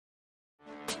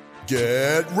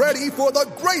Get ready for the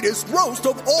greatest roast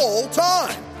of all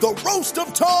time, the Roast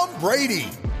of Tom Brady,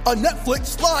 a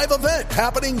Netflix live event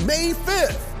happening May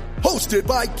 5th. Hosted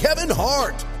by Kevin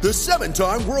Hart, the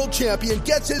 7-time world champion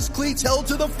gets his cleats held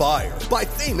to the fire by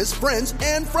famous friends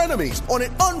and frenemies on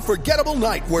an unforgettable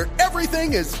night where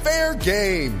everything is fair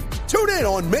game. Tune in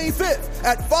on May 5th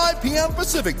at 5 p.m.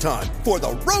 Pacific time for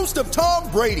the Roast of Tom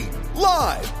Brady,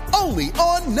 live only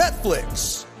on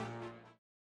Netflix.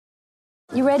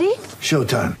 You ready?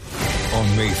 Showtime.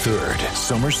 On May 3rd,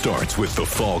 summer starts with The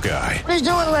Fall Guy. Let's do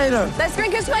it later. Let's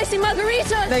drink a spicy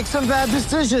margarita. Make some bad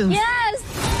decisions.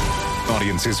 Yes!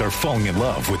 Audiences are falling in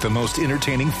love with the most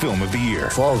entertaining film of the year.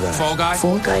 Fall Guy. Fall Guy?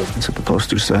 Fall guy. That's what the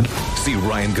poster said. See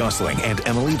Ryan Gosling and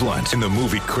Emily Blunt in the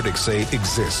movie critics say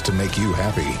exists to make you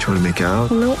happy. Trying to make it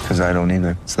out? Nope. Because I don't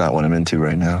either. It's not what I'm into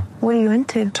right now. What are you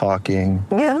into? Talking.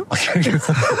 Yeah.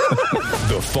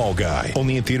 The Fall Guy.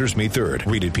 Only in theaters May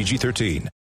 3rd. Rated PG-13.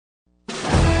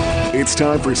 It's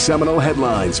time for Seminole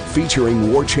Headlines featuring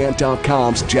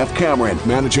WarChant.com's Jeff Cameron,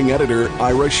 managing editor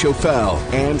Ira Schofel,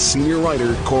 and senior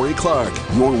writer Corey Clark.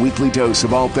 Your weekly dose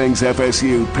of all things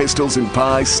FSU, Pistols, and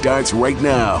Pies starts right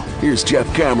now. Here's Jeff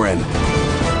Cameron.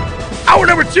 Hour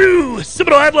number 2,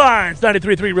 Seminole Headlines,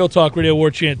 93.3 Real Talk Radio,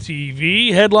 War Chant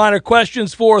TV. Headliner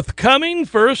questions forthcoming.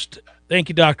 First, thank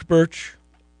you, Dr. Birch.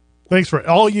 Thanks for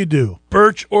all you do.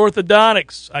 Birch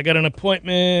Orthodontics. I got an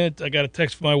appointment. I got a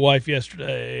text from my wife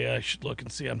yesterday. I should look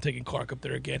and see. I'm taking Clark up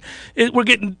there again. We're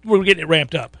getting it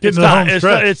ramped up. It's time.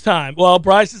 It's time. Well,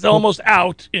 Bryce is almost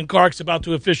out, and Clark's about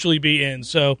to officially be in.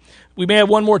 So we may have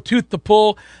one more tooth to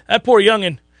pull. That poor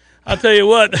youngin'. I'll tell you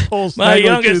what, my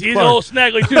youngest, he's old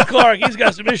snaggly tooth Clark. He's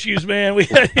got some issues, man. We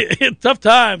had tough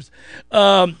times,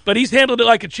 but he's handled it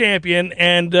like a champion.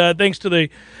 And thanks to the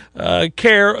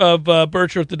care of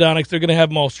Birch Orthodontics, they're going to have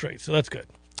them all straight. So that's good.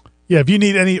 Yeah, if you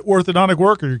need any orthodontic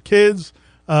work or your kids,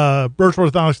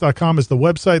 birchorthodontics.com is the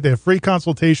website. They have free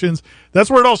consultations. That's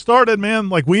where it all started, man.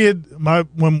 Like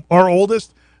when our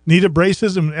oldest needed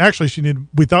braces, and actually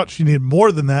we thought she needed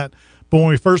more than that. But when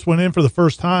we first went in for the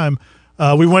first time,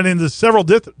 we went into several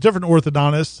different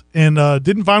orthodontists and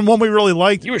didn't find one we really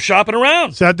liked. You were shopping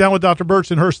around. Sat down with Dr. Birch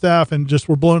and her staff and just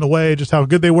were blown away just how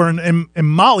good they were. And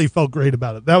Molly felt great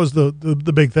about it. That was the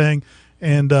big thing.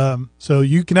 And so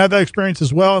you can have that experience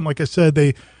as well. And like I said,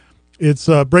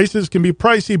 braces can be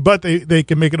pricey, but they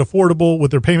can make it affordable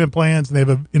with their payment plans. And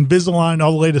they have Invisalign,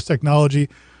 all the latest technology.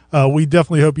 We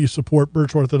definitely hope you support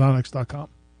birchorthodontics.com.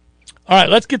 All right,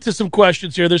 let's get to some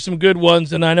questions here. There's some good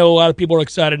ones, and I know a lot of people are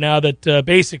excited now that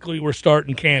basically we're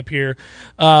starting camp here.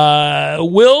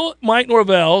 Will Mike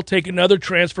Norvell take another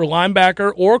transfer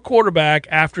linebacker or quarterback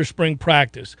after spring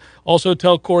practice? Also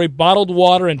tell Corey bottled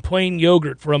water and plain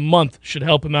yogurt for a month should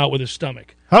help him out with his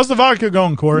stomach. How's the vodka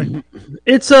going, Corey?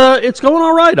 It's going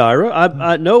all right, Ira.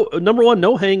 I no number one,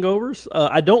 no hangovers.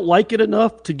 I don't like it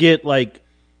enough to get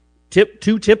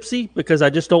too tipsy because I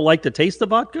just don't like the taste of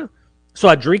vodka. So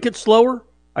I drink it slower.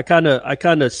 I kind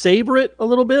of savor it a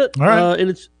little bit, all right.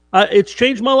 And it's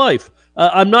changed my life.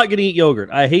 I'm not going to eat yogurt.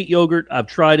 I hate yogurt. I've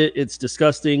tried it. It's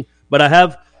disgusting. But I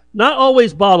have not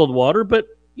always bottled water, but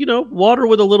water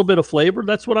with a little bit of flavor.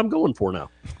 That's what I'm going for now.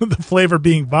 The flavor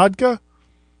being vodka?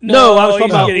 No, I was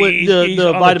talking about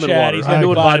the vitamin water. I'm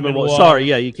doing vitamin water. Sorry,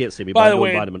 yeah, you can't see me. By the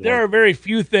way, vitamin there water. are very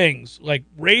few things like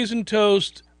raisin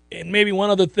toast. And maybe one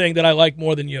other thing that I like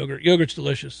more than yogurt. Yogurt's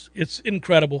delicious. It's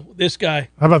incredible. This guy.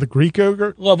 How about the Greek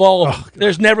yogurt? Love all of them.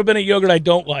 There's never been a yogurt I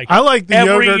don't like. I like the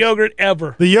every yogurt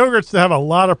ever. The yogurts that have a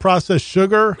lot of processed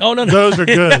sugar. Oh, no. Those are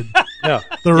good. Yeah.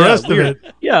 The rest of it.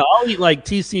 Yeah, I'll eat like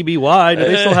TCBY. Do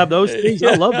they still have those things?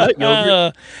 I love that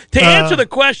yogurt. To answer the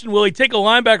question, will he take a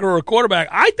linebacker or a quarterback?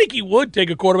 I think he would take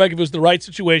a quarterback if it was the right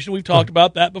situation. We've talked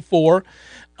about that before.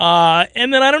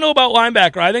 And then I don't know about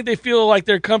linebacker. I think they feel like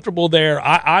they're comfortable there.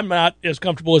 I'm not as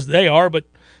comfortable as they are, but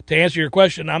to answer your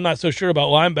question, I'm not so sure about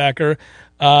linebacker.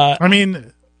 I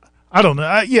mean, I don't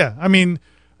know.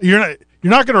 You're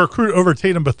not going to recruit over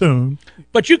Tatum Bethune,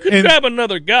 but you could grab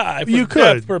another guy. For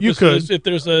depth purposes, if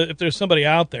there's somebody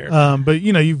out there. But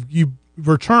you've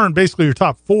returned basically your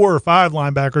top 4 or 5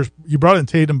 linebackers. You brought in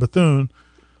Tatum Bethune.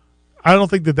 I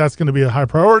don't think that's going to be a high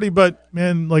priority, but,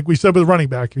 man, like we said with running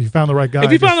back, if you found the right guy.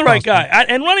 If you found the right guy.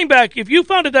 And running back, if you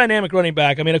found a dynamic running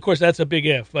back, I mean, of course, that's a big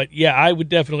if. But, yeah, I would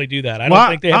definitely do that. I don't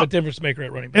think they have a difference maker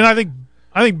at running back. And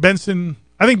I think Benson's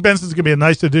going to be a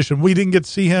nice addition. We didn't get to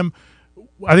see him.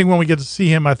 I think when we get to see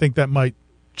him, I think that might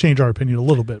change our opinion a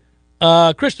little bit.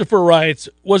 Christopher writes,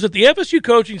 was it the FSU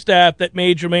coaching staff that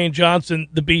made Jermaine Johnson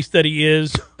the beast that he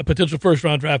is, a potential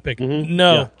first-round draft pick? Mm-hmm.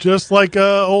 No. Yeah. Just like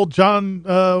old John,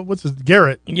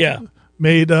 Garrett. Yeah.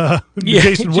 made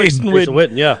Jason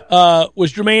Witten.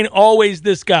 Was Jermaine always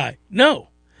this guy? No.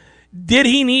 Did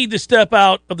he need to step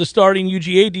out of the starting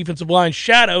UGA defensive line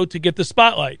shadow to get the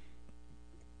spotlight?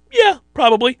 Yeah,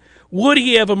 probably. Would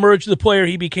he have emerged the player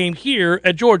he became here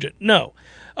at Georgia? No.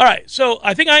 All right, so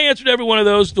I think I answered every one of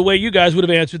those the way you guys would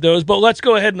have answered those, but let's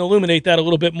go ahead and illuminate that a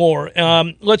little bit more.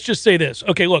 Let's just say this.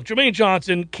 Okay, look, Jermaine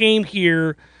Johnson came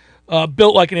here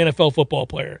built like an NFL football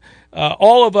player.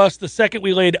 All of us, the second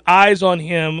we laid eyes on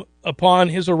him upon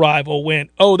his arrival,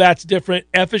 went, oh, that's different.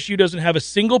 FSU doesn't have a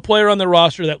single player on their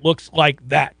roster that looks like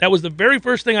that. That was the very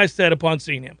first thing I said upon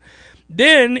seeing him.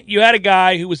 Then you had a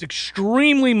guy who was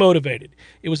extremely motivated.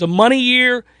 It was a money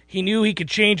year. He knew he could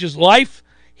change his life.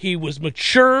 He was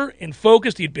mature and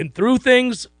focused. He'd been through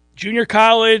things. Junior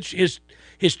college, his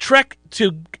trek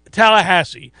to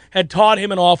Tallahassee had taught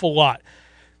him an awful lot.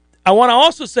 I want to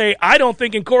also say, I don't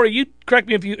think, and Corey, you correct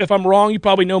me if I'm wrong, you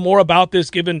probably know more about this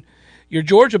given your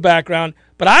Georgia background,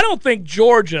 but I don't think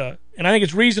Georgia, and I think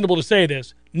it's reasonable to say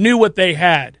this, knew what they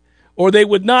had. Or they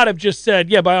would not have just said,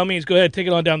 yeah, by all means, go ahead, take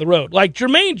it on down the road. Like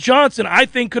Jermaine Johnson, I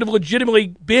think, could have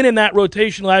legitimately been in that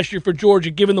rotation last year for Georgia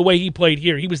given the way he played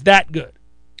here. He was that good.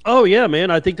 Oh, yeah,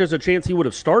 man. I think there's a chance he would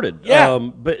have started. Yeah.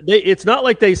 But it's not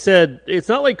like they said – it's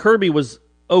not like Kirby was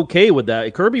okay with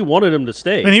that. Kirby wanted him to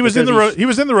stay. And he was in the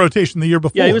rotation the year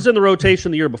before. Yeah, he was in the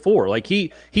rotation the year before. Like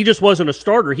he just wasn't a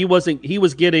starter. He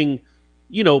was getting,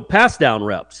 pass down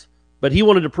reps. But he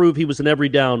wanted to prove he was an every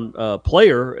down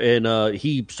player, and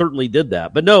he certainly did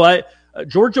that. But no,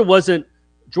 Georgia wasn't.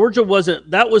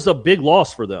 That was a big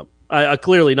loss for them.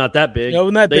 Clearly not that big.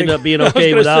 No, not they big. ended up being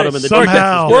okay without him. And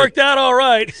somehow worked out all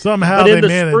right. Somehow, but in the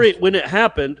managed. spring, when it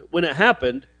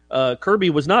happened, Kirby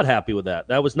was not happy with that.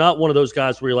 That was not one of those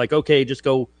guys where you're like, okay, just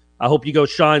go. I hope you go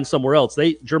shine somewhere else.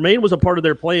 Jermaine was a part of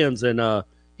their plans, and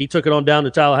he took it on down to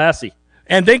Tallahassee.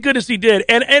 And thank goodness he did.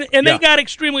 And they got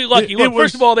extremely lucky. Look,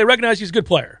 first of all, they recognize he's a good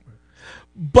player.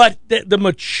 But the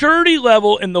maturity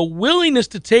level and the willingness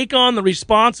to take on the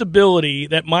responsibility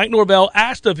that Mike Norvell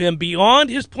asked of him beyond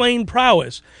his playing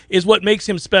prowess is what makes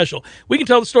him special. We can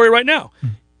tell the story right now.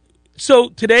 So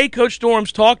today, Coach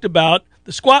Storms talked about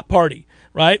the squat party,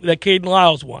 right, that Caden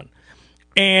Lyles won.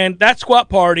 And that squat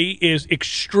party is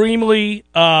extremely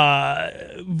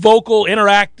vocal,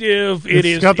 interactive.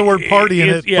 It's got the word party in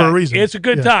it for a reason. It's a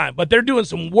good time. But they're doing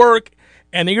some work,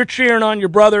 and you're cheering on your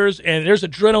brothers, and there's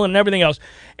adrenaline and everything else.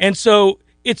 And so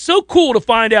it's so cool to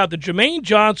find out that Jermaine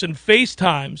Johnson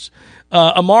FaceTimes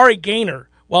Amari Gaynor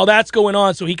while that's going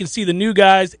on so he can see the new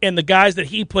guys and the guys that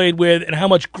he played with and how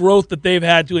much growth that they've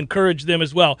had to encourage them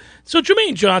as well. So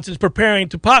Jermaine Johnson's preparing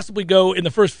to possibly go in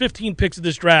the first 15 picks of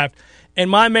this draft. And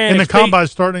my man the combine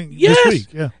starting this week.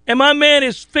 Yeah. And my man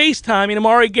is FaceTiming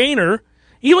Amari Gaynor.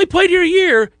 He only played here a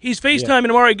year. He's FaceTiming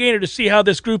Amari Gaynor to see how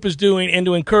this group is doing and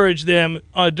to encourage them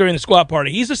during the squat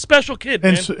party. He's a special kid,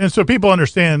 man. And so people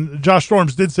understand, Josh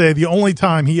Storms did say the only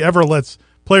time he ever lets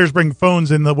players bring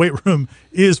phones in the weight room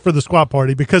is for the squat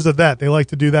party. Because of that, they like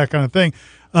to do that kind of thing.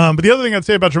 But the other thing I'd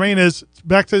say about Jermaine is,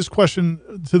 back to his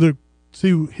question,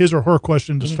 to his or her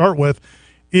question to start with,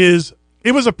 is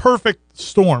it was a perfect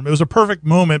storm. It was a perfect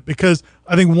moment because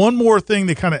I think one more thing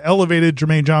that kind of elevated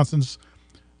Jermaine Johnson's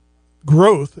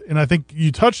growth, and I think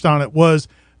you touched on it, was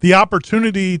the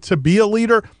opportunity to be a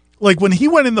leader. Like when he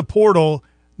went in the portal,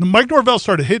 Mike Norvell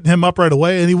started hitting him up right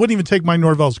away, and he wouldn't even take Mike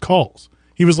Norvell's calls.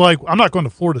 He was like, I'm not going to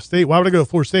Florida State. Why would I go to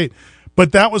Florida State?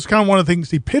 But that was kind of one of the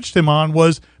things he pitched him on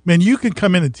was, man, you can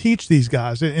come in and teach these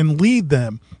guys and lead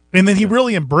them. And then he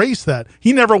really embraced that.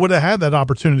 He never would have had that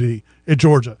opportunity at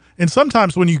Georgia. And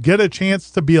sometimes when you get a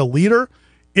chance to be a leader,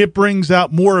 it brings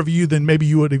out more of you than maybe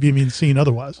you would have even seen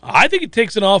otherwise. I think it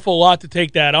takes an awful lot to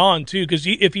take that on, too, because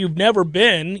if you've never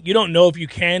been, you don't know if you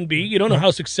can be. You don't know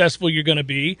how successful you're going to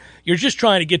be. You're just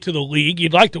trying to get to the league.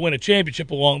 You'd like to win a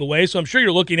championship along the way, so I'm sure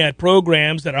you're looking at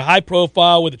programs that are high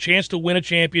profile with a chance to win a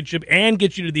championship and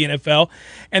get you to the NFL.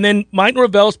 And then Mike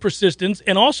Norvell's persistence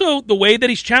and also the way that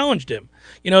he's challenged him.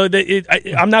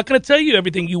 I'm not going to tell you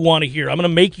everything you want to hear. I'm going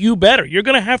to make you better. You're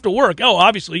going to have to work. Oh,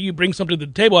 obviously, you bring something to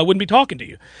the table, I wouldn't be talking to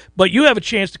you. But you have a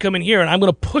chance to come in here, and I'm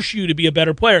going to push you to be a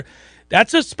better player.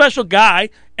 That's a special guy,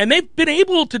 and they've been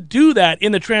able to do that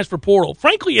in the transfer portal.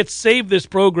 Frankly, it's saved this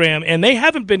program, and they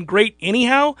haven't been great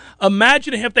anyhow.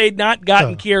 Imagine if they had not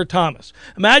gotten Keir Thomas.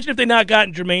 Imagine if they had not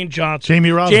gotten Jermaine Johnson.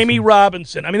 Jamie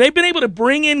Robinson. I mean, they've been able to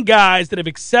bring in guys that have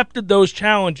accepted those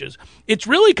challenges. It's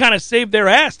really kind of saved their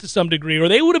ass to some degree, or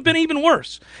they would have been even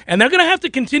worse. And they're going to have to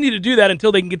continue to do that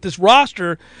until they can get this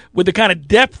roster with the kind of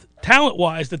depth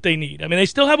talent-wise that they need. I mean, they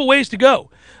still have a ways to go.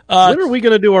 When are we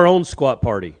going to do our own squat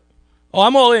party? Oh,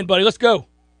 I'm all in, buddy. Let's go.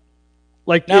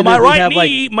 Like now, my right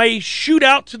knee may shoot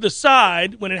out to the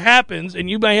side when it happens, and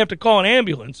you may have to call an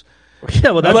ambulance.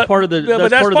 Yeah, well, that's part of the joy.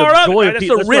 That's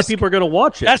why people are going to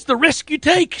watch it. That's the risk you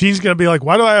take. Gene's going to be like,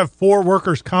 why do I have 4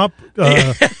 workers' comp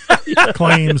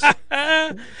claims?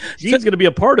 Gene's going to be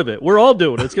a part of it. We're all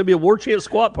doing it. It's going to be a War Chant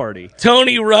squat party.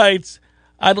 Tony writes,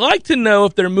 I'd like to know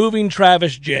if they're moving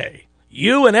Travis Jay.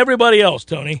 You and everybody else,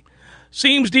 Tony.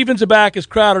 Seems defensive back is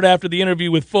crowded after the interview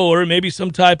with Fuller, maybe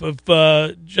some type of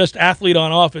just athlete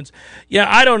on offense. Yeah,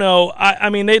 I don't know.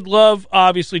 I mean, they'd love,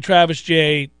 obviously, Travis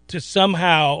Jay to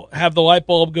somehow have the light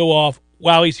bulb go off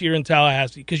while he's here in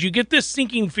Tallahassee, because you get this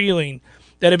sinking feeling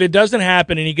that if it doesn't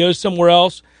happen and he goes somewhere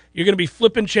else, you're going to be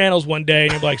flipping channels one day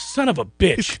and you're like, son of a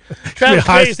bitch. Travis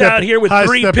Jay's out here with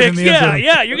 3 picks.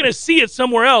 Yeah, you're going to see it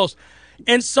somewhere else.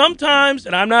 And sometimes,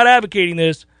 and I'm not advocating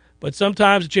this, but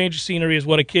sometimes a change of scenery is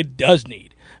what a kid does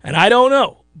need. And I don't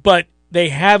know, but they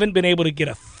haven't been able to get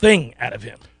a thing out of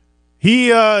him. He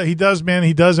does, man.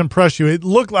 He does impress you.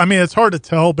 It's hard to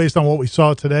tell based on what we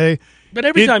saw today. But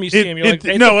every time you see him, you're like,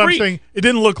 I'm saying it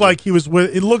didn't look like he was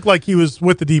with. It looked like he was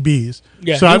with the DBs.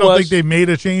 Yeah, so I don't think they made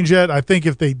a change yet. I think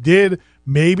if they did,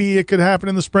 maybe it could happen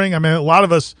in the spring. I mean, a lot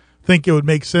of us think it would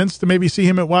make sense to maybe see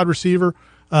him at wide receiver,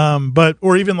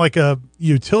 or even like a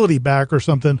utility back or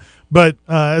something. But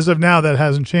as of now, that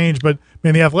hasn't changed. But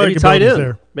man, the athletic ability is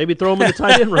there. Maybe throw him in the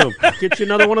tight end room. Get you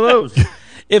another one of those.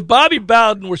 If Bobby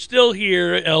Bowden were still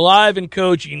here, alive and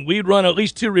coaching, we'd run at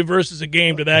least 2 reverses a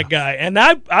game to that guy. And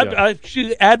I'm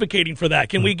advocating for that.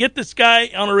 Can we get this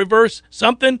guy on a reverse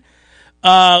something?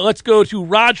 Let's go to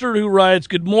Roger, who writes,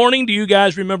 good morning. Do you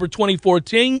guys remember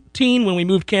 2014 when we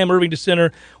moved Cam Irving to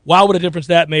center? Wow, what a difference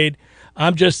that made.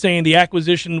 I'm just saying the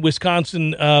acquisition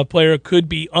Wisconsin player could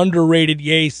be underrated.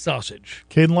 Yay, sausage.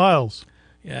 Caden Lyles.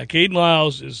 Yeah, Caden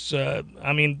Lyles is,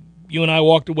 you and I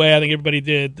walked away. I think everybody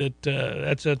did.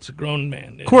 That's a grown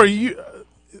man. Corey,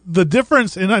 the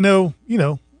difference, and I know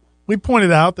we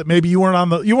pointed out that maybe you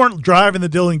weren't driving the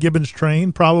Dylan Gibbons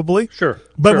train, probably. Sure.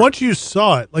 But once you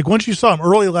saw it, like once you saw him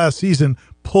early last season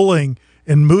pulling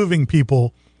and moving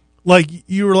people, like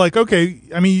you were like, okay.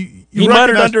 I mean, he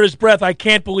muttered under his breath, "I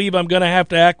can't believe I'm going to have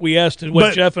to acquiesce to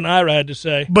what Jeff and Ira had to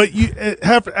say." But you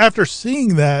after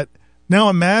seeing that, now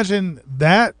imagine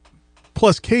that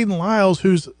plus Caden Lyles,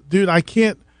 who's. Dude,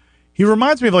 he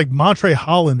reminds me of like Montre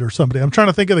Holland or somebody. I'm trying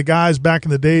to think of the guys back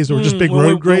in the days that were just big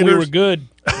road graders. We were good.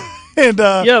 And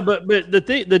but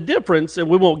the difference, and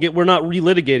we're not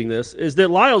relitigating this, is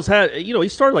that Lyles had, he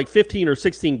started like 15 or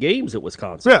 16 games at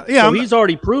Wisconsin. Yeah. So he's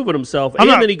already proven himself,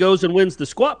 then he goes and wins the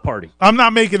squat party. I'm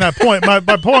not making that point. My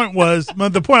point was,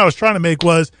 the point I was trying to make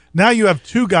was, now you have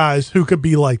 2 guys who could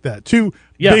be like that, 2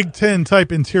 Big Ten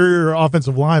type interior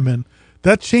offensive linemen.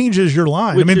 That changes your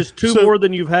line. Which is 2 more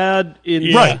than you've had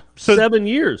in 7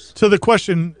 years. So his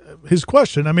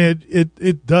question, I mean,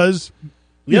 it does,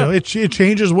 it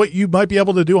changes what you might be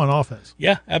able to do on offense.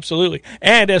 Yeah, absolutely.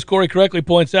 And as Corey correctly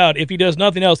points out, if he does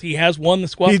nothing else, he has won the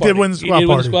squat party. He did win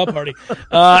the squat party.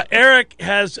 Eric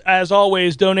has, as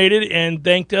always, donated and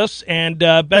thanked us. And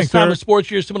best time of sports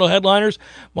year, Seminole headliners,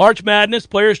 March Madness,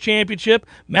 Players Championship,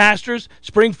 Masters,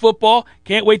 Spring Football.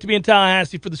 Can't wait to be in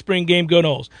Tallahassee for the spring game. Go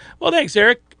Noles. Well, thanks,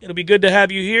 Eric. It'll be good to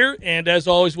have you here. And as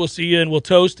always, we'll see you and we'll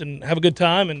toast and have a good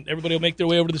time. And everybody will make their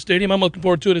way over to the stadium. I'm looking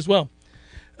forward to it as well.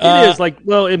 It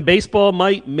is in baseball,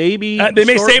 maybe they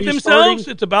may save themselves.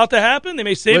 Starting. It's about to happen. They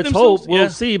may save themselves. Hope. We'll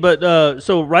see. But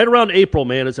so right around April,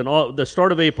 man, the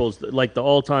start of April is like the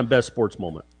all-time best sports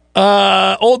moment.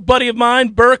 Old buddy of mine,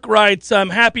 Burke, writes, I'm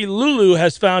happy Lulu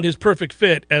has found his perfect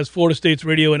fit as Florida State's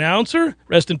radio announcer.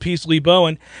 Rest in peace, Lee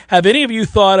Bowen. Have any of you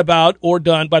thought about or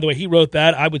done, by the way, he wrote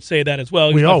that. I would say that as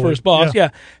well. He's my first boss. Yeah.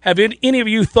 Have any of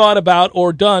you thought about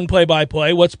or done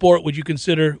play-by-play? What sport would you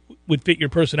consider would fit your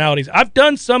personalities? I've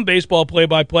done some baseball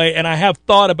play-by-play, and I have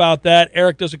thought about that.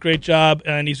 Eric does a great job,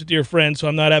 and he's a dear friend, so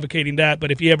I'm not advocating that, but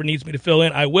if he ever needs me to fill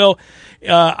in, I will.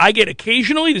 I get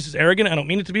occasionally, this is arrogant, I don't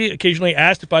mean it to be, occasionally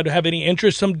asked if I'd have any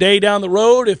interest someday down the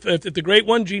road, if the great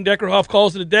one, Gene Deckerhoff,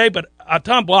 calls it a day, but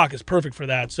Tom Block is perfect for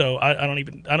that, so I don't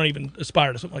even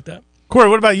aspire to something like that. Corey,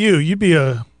 what about you? You'd be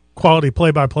a quality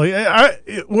play-by-play.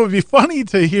 It would be funny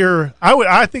to hear.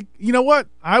 I think, you know what?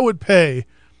 I would pay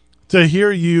to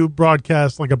hear you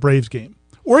broadcast like a Braves game.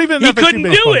 Or even he couldn't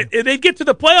do it. They'd get to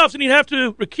the playoffs and he'd have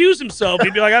to recuse himself.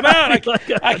 He'd be like, I'm out.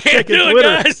 I can't do it,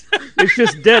 guys. It's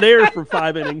just dead air for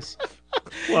 5 innings.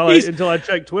 Until I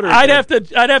check Twitter. I'd have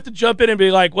to jump in and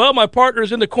be like, well, my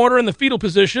partner's in the corner in the fetal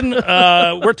position.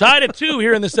 We're tied at 2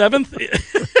 here in the 7th.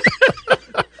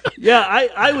 Yeah,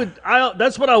 I would.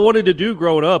 That's what I wanted to do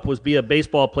growing up, was be a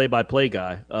baseball play-by-play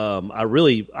guy.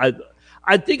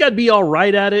 I think I'd be all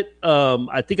right at it.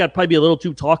 I think I'd probably be a little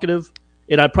too talkative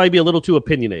and I'd probably be a little too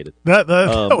opinionated. That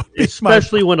would be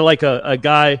especially when like a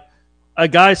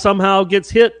guy somehow gets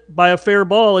hit by a fair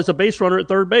ball as a base runner at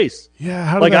third base. Yeah,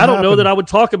 how did like that I don't know happen? that I would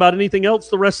talk about anything else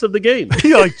the rest of the game.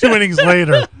 Yeah, like 2 innings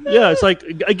later. Yeah, it's like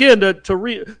again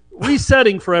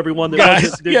resetting for everyone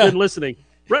that been listening.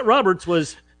 Brett Roberts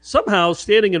was somehow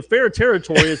standing in fair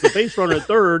territory as the base runner at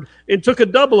third and took a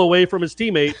double away from his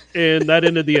teurmate, and that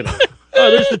ended the inning.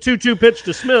 There's the 2-2 pitch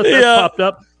to Smith that popped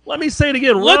up. Let me say it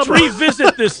again. Let's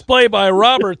revisit this play by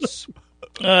Roberts.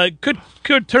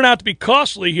 Could turn out to be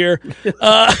costly here.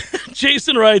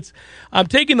 Jason writes, I'm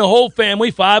taking the whole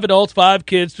family, 5 adults, 5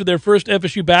 kids, to their first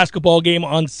FSU basketball game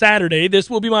on Saturday. This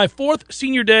will be my 4th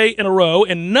senior day in a row,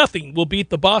 and nothing will beat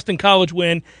the Boston College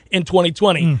win in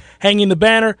 2020. Hanging the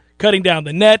banner, cutting down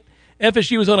the net.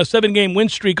 FSU was on a 7-game win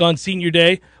streak on senior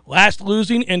day, last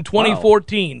losing in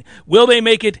 2014. Wow. Will they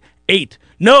make it 8?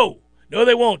 No,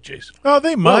 they won't, Jason. Oh,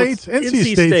 they might.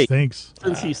 NC State stinks.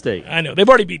 NC State. I know. They've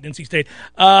already beaten NC State.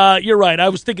 You're right. I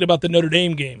was thinking about the Notre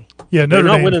Dame game. Yeah, they're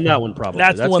not winning that one probably.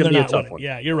 That's the one they're not winning.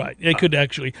 Yeah, you're right. They could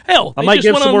actually. Hell, I might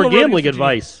give some more gambling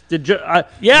advice. I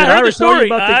heard the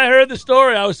story. I heard the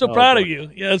story. I was so proud of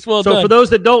you. Yeah, that's well done. So for those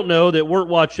that don't know, that weren't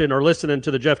watching or listening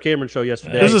to the Jeff Cameron show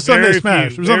yesterday. It was a Sunday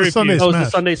Smash. It was on the Sunday Smash. Oh, it was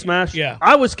the Sunday Smash? Yeah.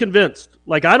 I was convinced.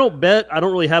 Like, I don't bet. I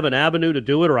don't really have an avenue to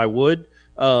do it, or I would.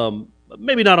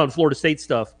 Maybe not on Florida State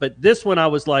stuff, but this one I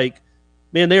was like,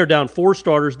 man, they are down 4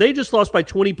 starters. They just lost by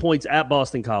 20 points at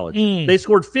Boston College. They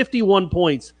scored 51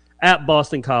 points at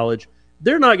Boston College.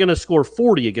 They're not going to score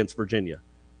 40 against Virginia.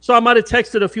 So I might have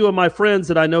texted a few of my friends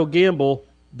that I know gamble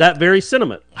that very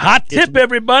sentiment. Hot tip,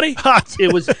 everybody.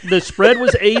 It was the spread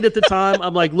was 8 at the time.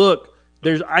 I'm like, look,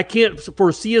 I can't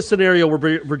foresee a scenario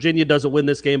where Virginia doesn't win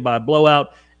this game by a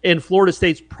blowout, and Florida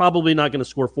State's probably not going to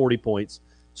score 40 points.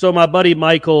 So my buddy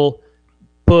Michael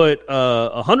put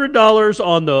 $100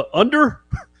 on the under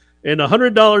and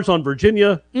 $100 on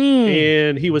Virginia,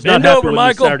 and he was not happy with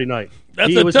me Saturday night.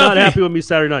 He was not happy with me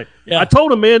Saturday night. Yeah. I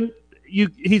told him, man,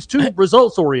 he's too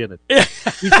results oriented.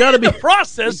 He's got to be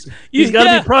process. He's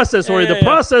got to be process oriented. The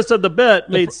process of the bet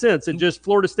made sense. It just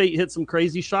Florida State hit some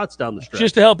crazy shots down the stretch.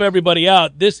 Just to help everybody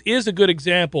out, this is a good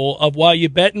example of why you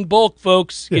bet in bulk,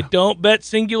 folks. Yeah. You don't bet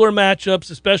singular matchups,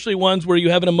 especially ones where you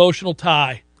have an emotional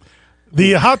tie.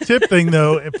 The hot tip thing,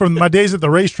 though, from my days at the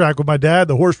racetrack with my dad,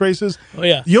 the horse races. Oh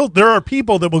yeah, there are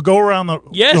people that will go around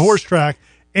the horse track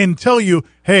and tell you,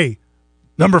 "Hey,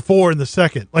 number 4 in the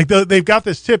second." Like they've got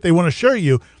this tip they want to share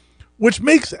you, which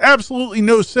makes absolutely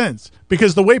no sense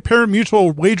because the way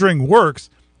pari-mutuel wagering works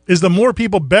is the more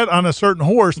people bet on a certain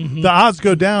horse, the odds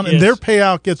go down and their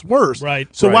payout gets worse. Right.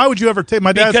 So why would you ever take?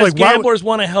 My dad's because like, gamblers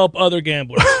want to help other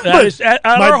gamblers. That is at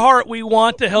our heart. We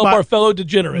want to help our fellow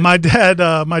degenerates. My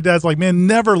dad's like, man,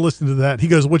 never listen to that. He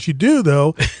goes, what you do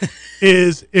though,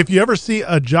 is if you ever see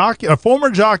a former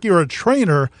jockey or a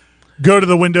trainer go to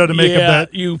the window to make a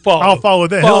bet, you follow. I'll follow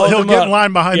them. He'll get in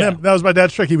line behind them. That was my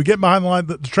dad's trick. He would get behind the line,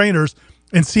 the trainers,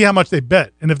 and see how much they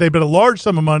bet. And if they bet a large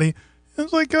sum of money, it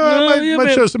was like, I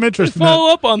might show some interest in that.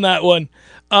 Follow up on that one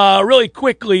really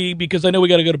quickly because I know we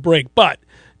got to go to break. But,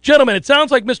 gentlemen, it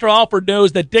sounds like Mr. Alford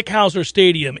knows that Dick Howser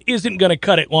Stadium isn't going to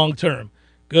cut it long term.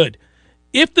 Good.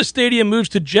 If the stadium moves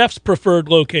to Jeff's preferred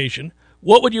location,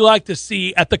 what would you like to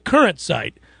see at the current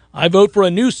site? I vote for a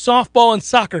new softball and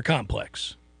soccer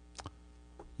complex.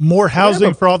 More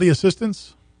housing for all the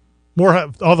assistants?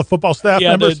 All the football staff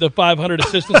members? The 500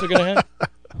 assistants are going to have.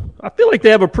 I feel like they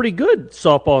have a pretty good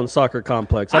softball and soccer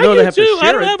complex. I know do they have too. to share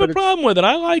I don't have a problem with it.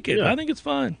 I like it. Yeah. I think it's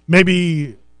fun.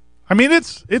 Maybe, I mean,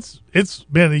 it's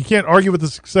man, you can't argue with the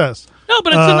success. No,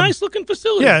 but it's a nice looking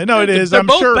facility. Yeah, no, it is. They're I'm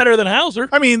both sure, better than Hauser.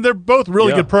 I mean, they're both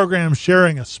really good programs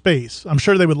sharing a space. I'm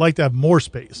sure they would like to have more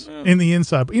space in the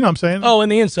inside. But you know what I'm saying? Oh, in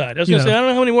the inside. I was going to say, I don't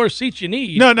know how many more seats you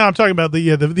need. No, I'm talking about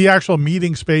the actual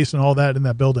meeting space and all that in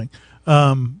that building.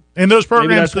 And those programs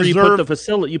maybe that's where deserve. You put the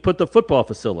facility. You put the football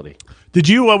facility. Did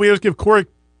you? We always give Corey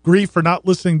grief for not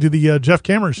listening to the Jeff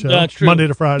Cameron show. That's true. Monday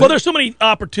to Friday. Well, there's so many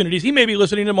opportunities. He may be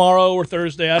listening tomorrow or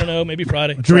Thursday. I don't know. Maybe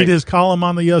Friday. Did you read his column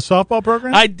on the softball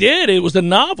program? I did. It was a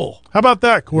novel. How about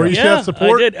that, Corey? You should have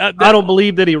support. I did. I don't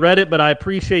believe that he read it, but I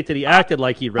appreciate that he acted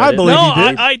like he read it. I believe he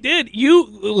did. I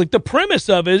did. The premise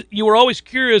of it, you were always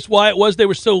curious why it was they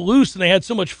were so loose and they had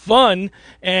so much fun,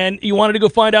 and you wanted to go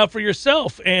find out for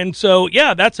yourself. And so,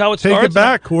 that's how it starts. Take it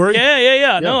back, Corey.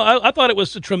 Yeah. No, I thought it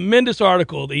was a tremendous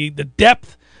article. The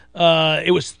depth.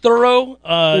 It was thorough.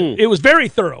 It was very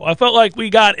thorough. I felt like we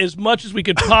got as much as we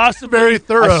could possibly. Very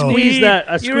thorough. I squeezed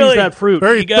that fruit.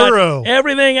 Very thorough.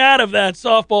 Everything out of that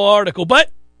softball article. But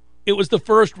it was the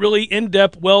first really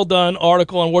in-depth, well-done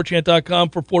article on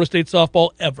WarChant.com for Florida State softball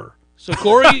ever. So,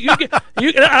 Corey,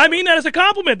 I mean that as a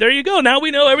compliment. There you go. Now we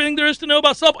know everything there is to know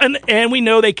about softball, and we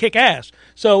know they kick ass.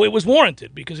 So it was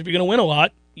warranted because if you're going to win a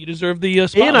lot, you deserve the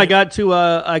spotlight. And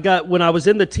I got when I was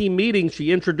in the team meeting,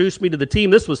 she introduced me to the team.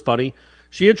 This was funny.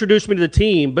 She introduced me to the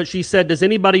team, but she said, "Does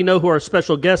anybody know who our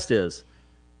special guest is?"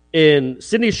 And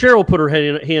Sydney Sherrill put her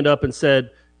hand up and said,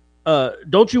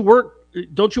 "Don't you work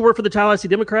for the Tallahassee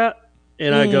Democrat?"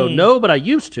 And I go, "No, but I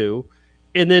used to."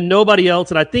 And then nobody else,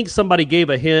 and I think somebody gave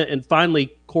a hint, and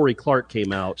finally Corey Clark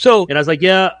came out. And I was like,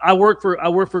 "Yeah, I work for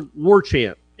War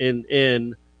Chant."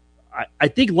 And I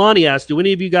think Lonnie asked, "Do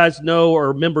any of you guys know or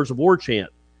are members of War Chant?"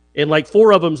 And like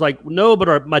 4 of them's like, "No,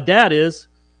 but my dad is."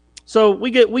 So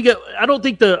we get. I don't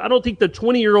think the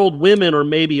 20-year-old women are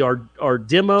maybe our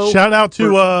demo. Shout out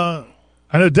to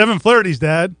I know Devin Flaherty's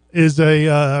dad is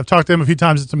I've talked to him a few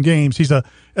times at some games. He's a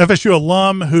FSU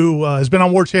alum who has been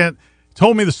on War Chant.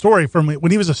 Told me the story from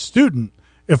when he was a student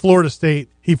at Florida State.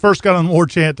 He first got on War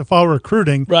Chant to follow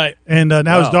recruiting, right? And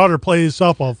now his daughter plays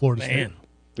softball at Florida State,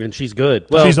 and she's good.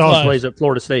 Well, she's awesome. Plays at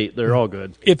Florida State. They're all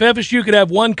good. If FSU could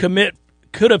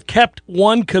have kept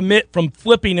one commit from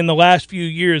flipping in the last few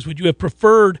years, would you have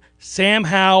preferred Sam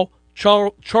Howell,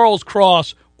 Charles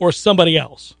Cross, or somebody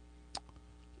else?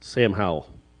 Sam Howell.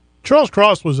 Charles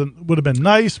Cross would have been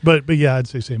nice, but yeah, I'd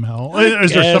say Sam Howell.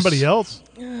 Is there somebody else?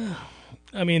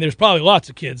 I mean, there's probably lots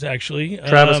of kids, actually.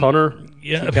 Travis Hunter?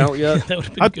 Yeah. Count yet? That would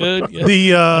have been good.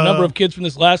 Yeah. A number of kids from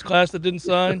this last class that didn't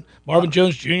sign. Marvin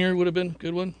Jones Jr. would have been a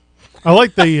good one. I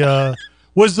like the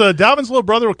was Dalvin's little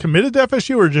brother committed to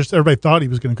FSU, or just everybody thought he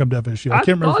was going to come to FSU? I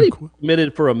can't remember. He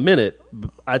committed for a minute.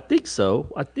 I think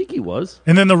so. I think he was.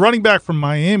 And then the running back from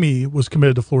Miami was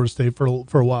committed to Florida State for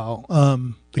a while.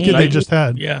 The kid they just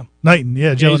had. Yeah. Knighton.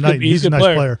 Yeah, Jalen Knighton. He's a nice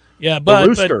player. Yeah,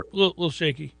 but a little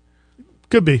shaky.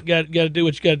 Could be. Got to do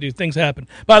what you got to do. Things happen.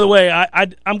 By the way,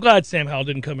 I'm glad Sam Howell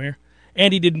didn't come here,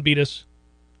 and he didn't beat us.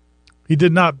 He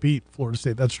did not beat Florida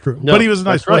State. That's true. No, but he was a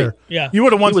nice player. Right. Yeah, you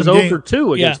would have won. He was 0 for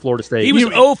 2 against Florida State. He was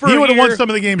 0 for. He would have won some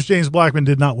of the games James Blackman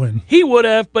did not win. He would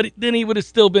have, but then he would have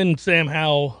still been Sam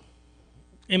Howell,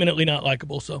 eminently not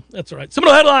likable. So that's all right. Some of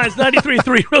the headlines: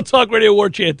 93.3 Real Talk Radio, War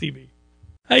Chant TV.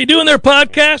 How you doing there,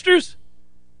 podcasters?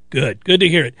 Good to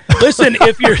hear it. Listen,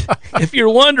 if you're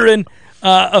wondering,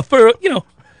 for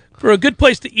a good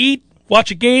place to eat,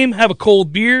 watch a game, have a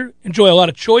cold beer, enjoy a lot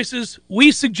of choices,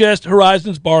 we suggest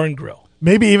Horizons Bar and Grill.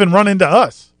 Maybe even run into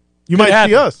us. You might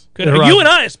see us. You and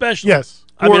I especially. Yes.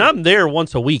 I mean, I'm there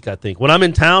once a week, I think. When I'm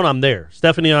in town, I'm there.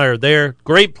 Stephanie and I are there.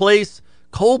 Great place.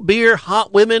 Cold beer,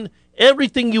 hot women,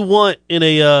 everything you want in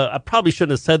a I probably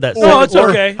shouldn't have said that. No, it's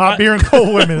okay. Hot beer and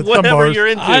cold women at whatever some bars. You're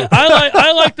into.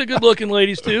 I like the good-looking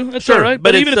ladies, too. That's sure, all right.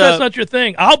 But even if that's not your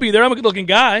thing, I'll be there. I'm a good-looking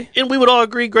guy. And we would all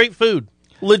agree, great food.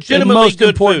 Legitimately the most good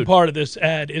important food. part of this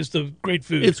ad is the great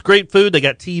food. It's great food. They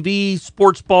got TV,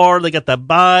 sports bar. They got the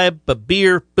vibe, but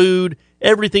beer, food,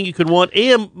 everything you could want.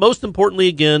 And most importantly,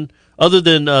 again, other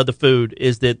than the food,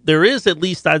 is that there is at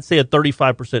least, I'd say, a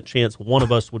 35% chance one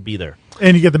of us would be there.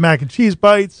 And you get the mac and cheese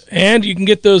bites. And you can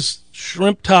get those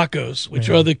shrimp tacos, which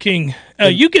are the king.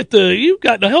 You've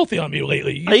gotten healthy on me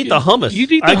lately. I eat the hummus. You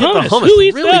eat the hummus. Who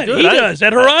eats really that? Good. He does.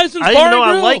 At Horizons I Bar even know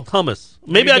and Grill. I like hummus.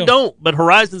 Maybe I don't, but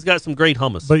Horizon's got some great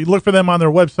hummus. But you look for them on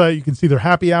their website. You can see their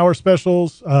happy hour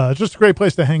specials. It's just a great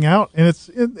place to hang out. And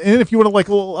if you want to like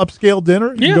a little upscale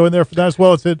dinner, you can go in there for that as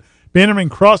well. It's at Bannerman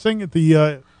Crossing at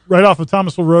the right off of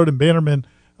Thomasville Road in Bannerman,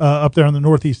 up there on the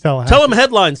northeast Tallahassee. Tell them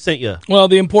Headlines sent you. Well,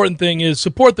 the important thing is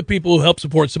support the people who help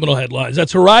support Seminole Headlines.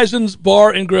 That's Horizons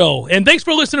Bar and Grill. And thanks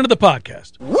for listening to the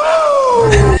podcast.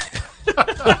 Woo!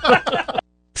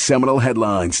 Seminole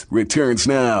Headlines returns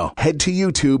now. Head to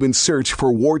YouTube and search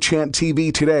for War Chant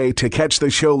TV today to catch the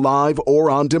show live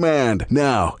or on demand.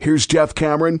 Now, here's Jeff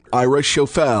Cameron, Ira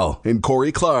Schofel, and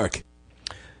Corey Clark.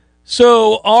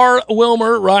 So R.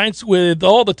 Wilmer writes, with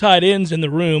all the tight ends in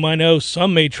the room, I know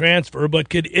some may transfer, but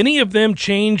could any of them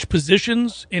change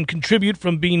positions and contribute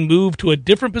from being moved to a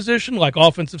different position, like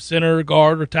offensive center,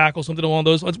 guard, or tackle, something along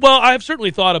those lines? Well, I've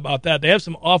certainly thought about that. They have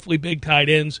some awfully big tight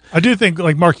ends. I do think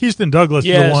like Marquiston Douglas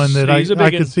is the one that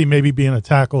I could see maybe being a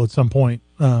tackle at some point,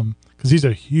 because he's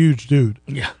a huge dude.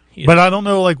 Yeah. But I don't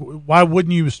know, like, why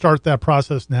wouldn't you start that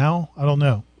process now? I don't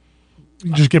know.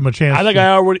 You just give him a chance. I think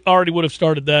I already would have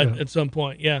started that at some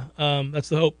point. Yeah, that's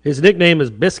the hope. His nickname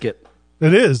is Biscuit.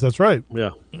 It is. That's right.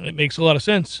 Yeah. It makes a lot of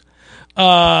sense.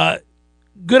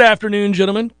 Good afternoon,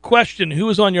 gentlemen. Question, who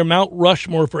is on your Mount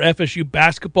Rushmore for FSU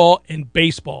basketball and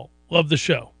baseball? Love the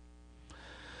show.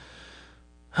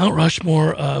 Mount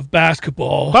Rushmore of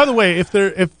basketball. By the way,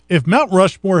 if Mount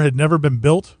Rushmore had never been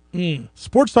built,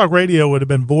 Sports talk radio would have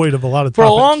been void of a lot of For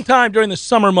topics. a long time during the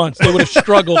summer months, they would have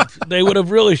struggled. They would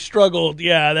have really struggled.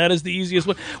 Yeah, that is the easiest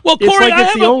one. Well, Corey,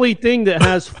 it's the only thing that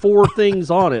has 4 things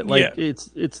on it. Like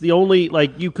it's the only,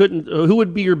 like, you couldn't. Who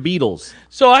would be your Beatles?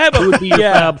 So I have who would be your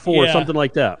Fab Four, something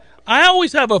like that. I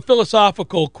always have a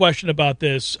philosophical question about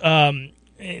this,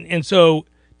 and so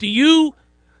do you?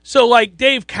 So like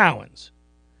Dave Cowens,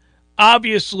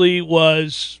 obviously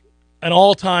was an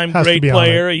all-time great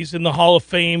player. He's in the Hall of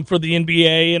Fame for the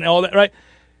NBA and all that, right?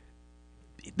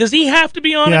 Does he have to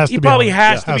be on it? He probably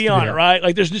has to be on it, right?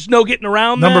 Like, there's just no getting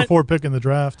around that. Number 4 pick in the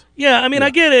draft. Yeah, I mean, I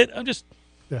get it. I'm just,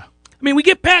 I mean, we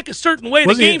get back a certain way.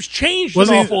 The game's changed an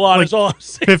awful lot. Is all I'm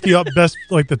saying. 50 up best,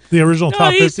 like the original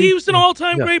top 50. He was an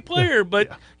all-time great player,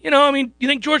 but you know, I mean, you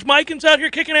think George Mikan's out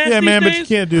here kicking ass? Yeah, these man, days? but you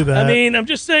can't do that. I mean, I'm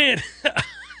just saying.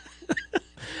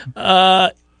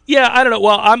 Yeah, I don't know.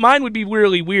 Well, mine would be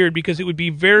really weird because it would be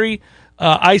very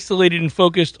isolated and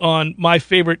focused on my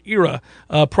favorite era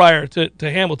prior to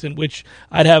Hamilton, which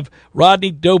I'd have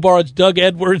Rodney Dobards, Doug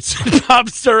Edwards, and Bob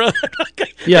Sura.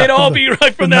 They'd all be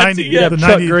right from that 90, team. Yeah,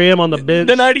 Chuck Graham on the bench.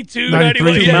 The 92,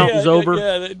 91. Mountains over.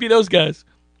 Yeah, it'd be those guys.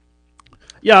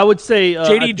 Yeah, I would say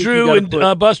J.D. Drew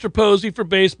and Buster Posey for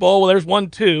baseball. Well, there's 1,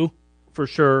 2. For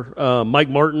sure. Mike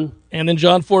Martin. And then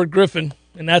John Ford Griffin,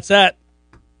 and that's that.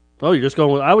 Oh, you're just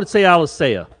going with, I would say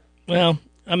Alisea. Well,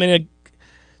 I mean,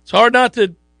 it's hard not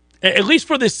to, at least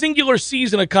for the singular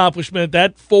season accomplishment,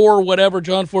 that 4 whatever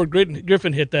John Ford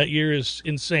Griffin hit that year is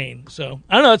insane. So,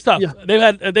 I don't know, it's tough. Yeah.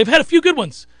 They've had a few good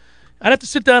ones. I'd have to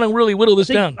sit down and really whittle this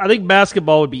down. I think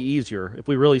basketball would be easier if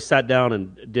we really sat down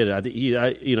and did it. I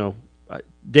think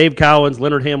Dave Cowens,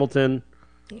 Leonard Hamilton.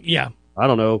 Yeah. I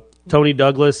don't know, Tony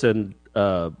Douglas and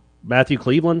Matthew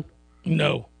Cleveland.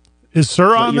 No. Is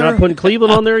Sura on there? You're not putting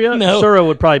Cleveland on there yet? No. Sura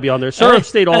would probably be on there. Sura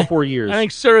stayed all 4 years. I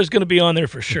think Sura's going to be on there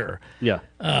for sure. Yeah.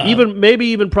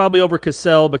 Maybe probably over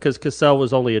Cassell, because Cassell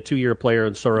was only a 2-year player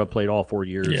and Sura played all 4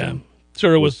 years. Yeah.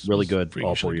 Sura was really good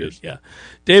all 4 years. Good. Yeah.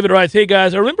 David writes, hey,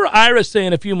 guys, I remember Ira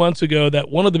saying a few months ago that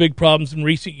one of the big problems in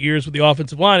recent years with the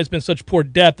offensive line has been such poor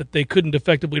depth that they couldn't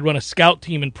effectively run a scout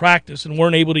team in practice and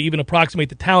weren't able to even approximate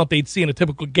the talent they'd see in a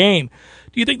typical game.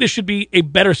 Do you think this should be a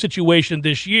better situation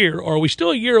this year, or are we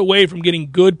still a year away from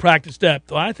getting good practice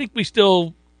depth? Well, I think we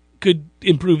still could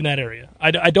improve in that area.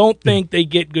 I don't think they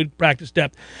get good practice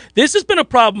depth. This has been a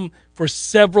problem for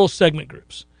several segment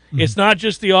groups. It's not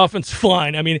just the offensive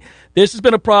line. I mean, this has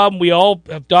been a problem. We all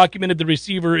have documented the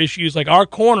receiver issues. Like, our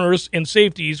corners and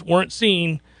safeties weren't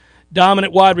seeing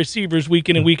dominant wide receivers week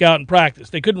in and week out in practice.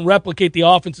 They couldn't replicate the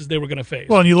offenses they were going to face.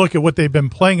 Well, and you look at what they've been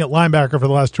playing at linebacker for the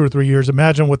last 2 or 3 years.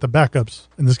 Imagine what the backups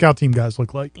and the scout team guys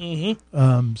look like.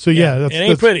 Mm-hmm. It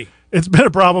ain't pretty. It's been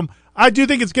a problem. I do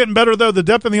think it's getting better, though. The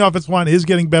depth in the offensive line is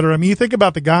getting better. I mean, you think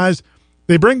about the guys.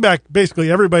 They bring back basically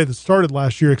everybody that started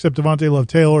last year except Devontae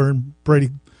Love-Taylor and Brady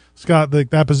Scott,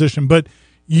 that position. But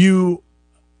you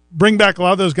bring back a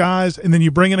lot of those guys, and then you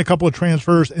bring in a couple of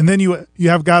transfers, and then you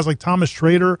have guys like Thomas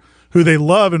Schrader, who they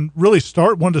love and really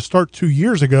wanted to start 2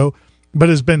 years ago, but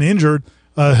has been injured.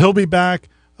 He'll be back.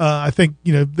 I think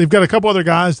they've got a couple other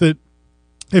guys that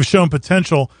have shown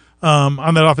potential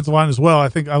on that offensive line as well. I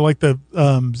think I like the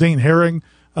Zane Herring,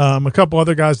 a couple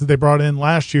other guys that they brought in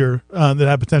last year that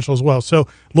have potential as well. So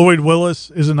Lloyd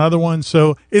Willis is another one.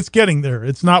 So it's getting there.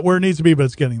 It's not where it needs to be, but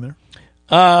it's getting there.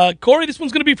 Corey, this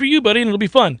one's going to be for you, buddy, and it'll be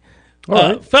fun. All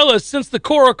right. Fellas, since the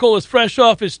Coracle is fresh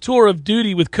off his tour of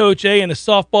duty with Coach A and his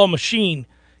softball machine,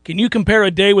 can you compare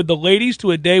a day with the ladies to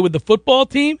a day with the football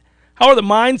team? How are the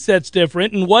mindsets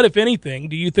different, and what, if anything,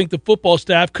 do you think the football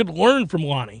staff could learn from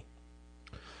Lonnie?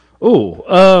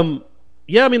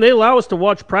 Yeah, I mean, they allow us to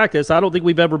watch practice. I don't think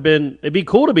we've ever been – it'd be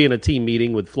cool to be in a team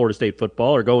meeting with Florida State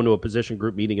football or go into a position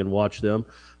group meeting and watch them.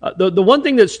 The one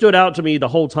thing that stood out to me the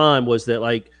whole time was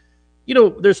that,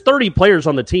 there's 30 players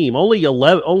on the team.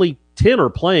 Only 10 are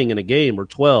playing in a game, or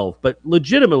 12. But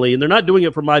legitimately, and they're not doing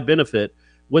it for my benefit,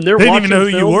 when they're watching – They didn't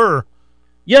even know who you were.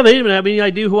 Yeah, they didn't even have any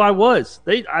idea who I was.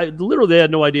 They literally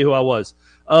had no idea who I was.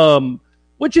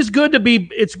 Which is good to be.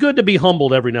 It's good to be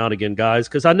humbled every now and again, guys,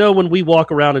 because I know when we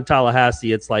walk around in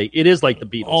Tallahassee, it is like the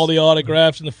Beatles. All the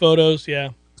autographs and the photos, yeah.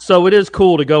 So it is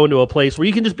cool to go into a place where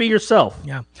you can just be yourself.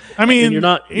 Yeah, I mean, and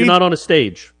you're not on a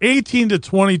stage. 18 to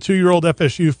 22-year-old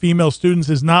FSU female students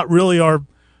is not really our.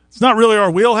 It's not really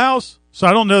our wheelhouse. So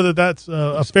I don't know that that's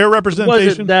a fair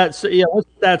representation.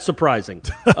 Wasn't that surprising?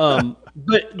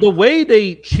 But the way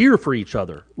they cheer for each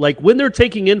other, like when they're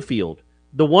taking infield.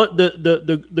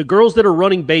 The girls that are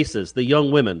running bases, the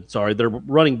young women, they're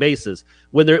running bases.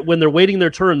 When they're waiting their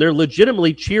turn, they're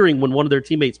legitimately cheering when one of their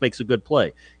teammates makes a good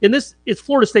play. It's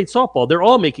Florida State softball. They're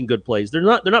all making good plays. They're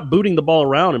not booting the ball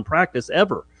around in practice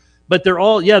ever. but they're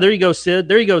all, there you go, Sid.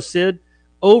 There you go, Sid.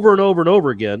 Over and over and over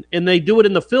again. And they do it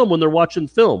in the film when they're watching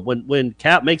film, when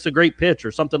Cap makes a great pitch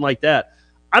or something like that.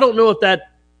 I just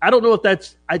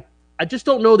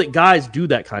don't know that guys do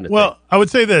that kind of thing. Well, I would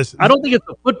say this. I don't think it's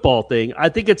a football thing. I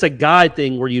think it's a guy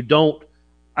thing where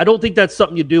I don't think that's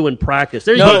something you do in practice.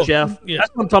 There you go, Jeff. Yeah. That's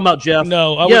what I'm talking about, Jeff.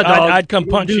 No, I'd come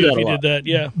punch you if you did that.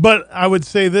 Yeah. But I would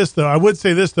say this though.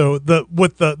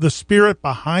 The spirit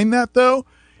behind that though,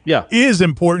 is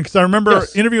important, because I remember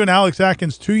interviewing Alex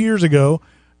Atkins 2 years ago,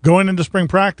 going into spring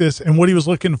practice, and what he was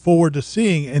looking forward to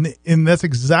seeing, and that's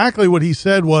exactly what he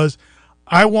said was,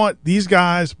 I want these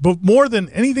guys, but more than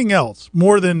anything else,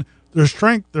 more than their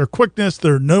strength, their quickness,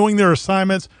 their knowing their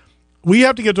assignments, we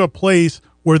have to get to a place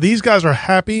where these guys are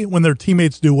happy when their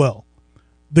teammates do well.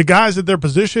 The guys at their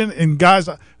position and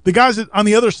the guys on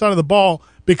the other side of the ball,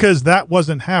 because that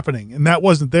wasn't happening and that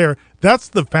wasn't there. That's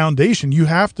the foundation. You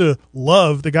have to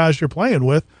love the guys you're playing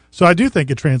with. So I do think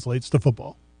it translates to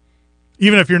football,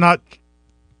 even if you're not.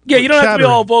 Yeah, you don't have to be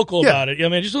all vocal about it. I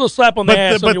mean, just a little slap on the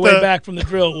ass on your way back from the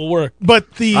drill will work. But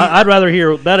I'd rather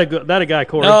hear that a guy,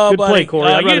 Corey. No, good buddy. play, Corey.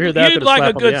 I'd rather hear that you'd than like a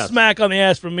slap a good on the ass. smack on the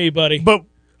ass from me, buddy. But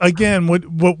again,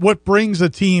 what brings a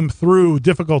team through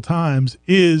difficult times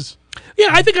is. Yeah,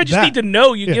 I think I just need to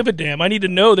know you give a damn. I need to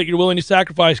know that you're willing to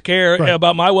sacrifice care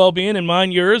about my well-being and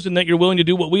mine, yours, and that you're willing to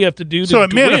do what we have to do to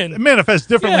win. It manifests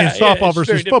differently in softball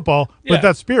versus football, but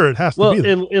that spirit has to be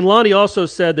there. And Lonnie also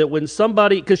said that when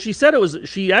somebody, because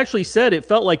she actually said it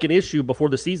felt like an issue before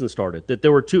the season started, that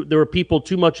there were people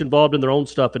too much involved in their own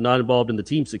stuff and not involved in the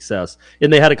team success,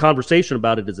 and they had a conversation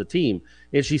about it as a team.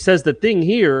 And she says the thing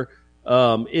here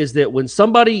is that when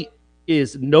somebody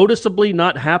is noticeably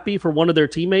not happy for one of their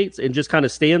teammates and just kind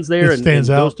of stands there and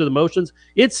goes through the motions,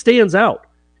 it stands out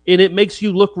and it makes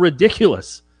you look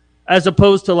ridiculous, as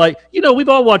opposed to we've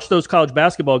all watched those college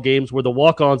basketball games where the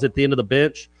walk-ons at the end of the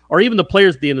bench, or even the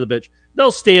players at the end of the bench,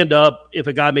 they'll stand up if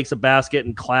a guy makes a basket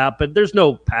and clap, but there's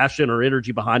no passion or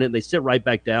energy behind it, and they sit right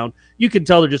back down. You can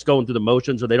tell they're just going through the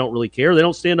motions, or they don't really care. They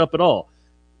don't stand up at all.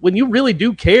 When you really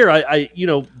do care,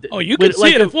 you can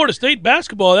see it in Florida State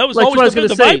basketball. That was always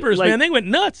the Vipers, man. They went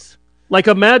nuts. Like,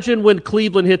 imagine when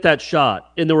Cleveland hit that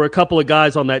shot, and there were a couple of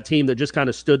guys on that team that just kind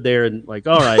of stood there and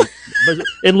all right,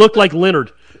 and looked like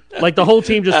Leonard. Like the whole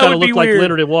team just kind of looked like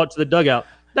Leonard and walked to the dugout.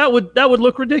 That would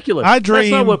look ridiculous.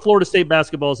 That's not what Florida State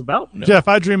basketball is about. No. Jeff,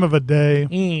 I dream of a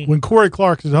day when Corey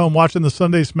Clark is home watching the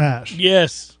Sunday Smash.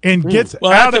 Yes, and gets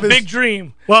out of his big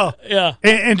dream. Well, yeah,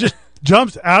 and just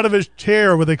jumps out of his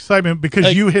chair with excitement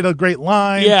because you hit a great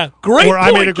line. Yeah, great or point,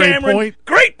 I made a great Cameron. point.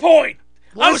 Great point.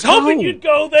 I was hoping you'd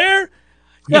go there.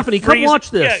 Stephanie, come watch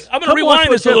this. Yeah, I'm going to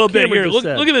rewind this a little bit here. Look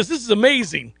at this. This is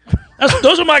amazing.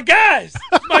 Those are my guys.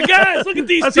 My guys. Look at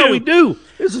these That's two. That's how we do.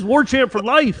 This is War Champ for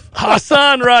life.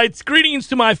 Hassan writes, greetings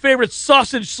to my favorite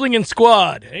sausage-slinging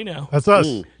squad. Hey, now. That's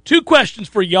us. 2 questions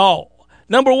for y'all.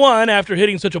 Number 1, after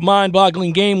hitting such a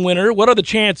mind-boggling game winner, what are the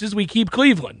chances we keep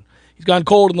Cleveland? He's gone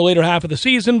cold in the later half of the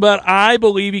season, but I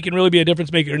believe he can really be a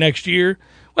difference maker next year.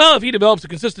 Well, if he develops a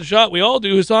consistent shot, we all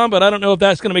do, Hassan, but I don't know if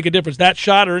that's going to make a difference, that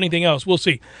shot or anything else. We'll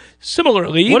see.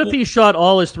 Similarly, what if he shot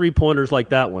all his 3-pointers like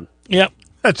that one? Yep.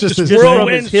 That's just his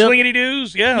whirlwind,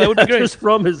 slingity-doos. Yeah, that would be great. Just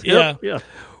from his hip. Yeah.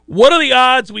 What are the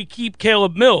odds we keep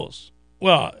Caleb Mills?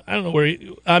 Well, I don't know where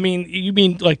you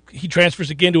mean like he transfers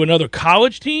again to another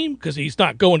college team? Because he's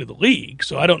not going to the league,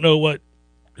 so I don't know what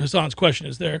Hassan's question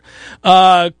is there.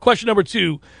 Question number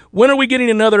 2, when are we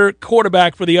getting another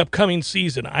quarterback for the upcoming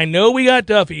season? I know we got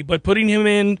Duffy, but putting him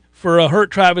in for a hurt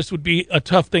Travis would be a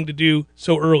tough thing to do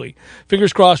so early.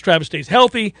 Fingers crossed Travis stays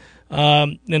healthy.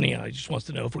 Then he just wants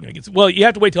to know if we're going to get – well, you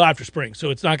have to wait till after spring, so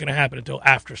it's not going to happen until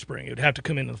after spring. It would have to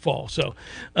come in the fall. So,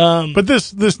 but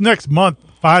this next month,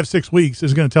 5-6 weeks,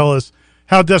 is going to tell us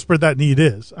how desperate that need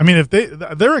is. I mean, if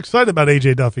they're excited about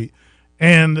A.J. Duffy,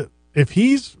 and – if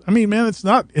he's, man, it's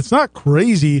not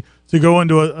crazy to go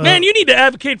into a. Man, you need to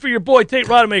advocate for your boy Tate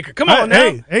Rodemaker. Come on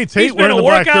now. Hey, Tate, he's been a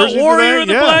workout warrior in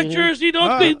the black jersey.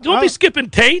 Don't be skipping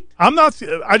Tate. I'm not.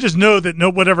 I just know that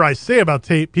whatever I say about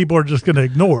Tate, people are just going to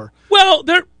ignore. Well,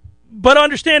 but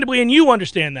understandably, and you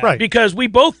understand that, right? Because we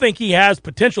both think he has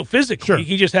potential physically. Sure.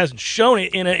 He just hasn't shown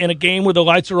it in a game where the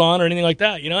lights are on or anything like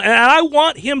that. And I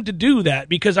want him to do that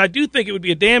because I do think it would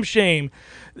be a damn shame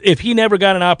if he never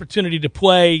got an opportunity to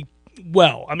play.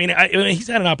 Well, he's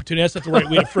had an opportunity. That's not the right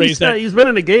way to phrase that. He's been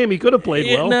in a game. He could have played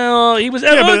well. No, he was.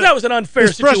 That was an unfair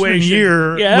situation. Freshman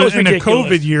year, that was ridiculous.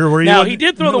 A COVID year, where he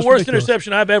did throw the worst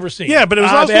interception I've ever seen. Yeah, but it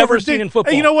was also seen in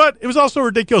football. Hey, you know what? It was also a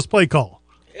ridiculous play call.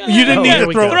 You didn't need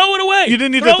to throw it away. You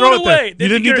didn't need to throw it there. You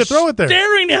didn't need to throw it there.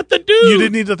 Staring at the dude. You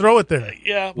didn't need to throw it there.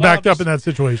 Yeah, well, backed up in that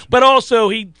situation. But also,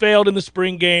 he failed in the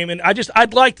spring game, and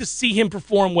I'd like to see him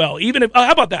perform well. Even if,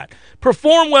 how about that?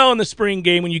 Perform well in the spring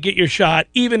game when you get your shot,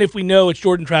 even if we know it's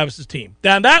Jordan Travis's team.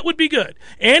 Now that would be good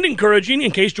and encouraging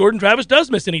in case Jordan Travis does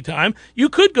miss any time. You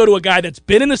could go to a guy that's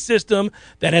been in the system,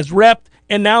 that has repped,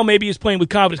 and now maybe is playing with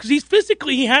confidence because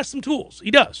he has some tools.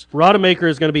 He does. Rodemaker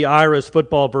is going to be Ira's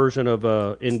football version of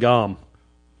Ngam.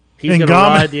 He's going to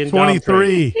ride the Ngam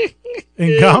 23.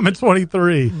 Ngam at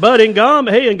 23. But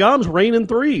Ngam's raining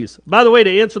threes. By the way,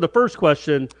 to answer the first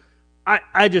question,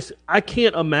 I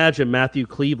can't imagine Matthew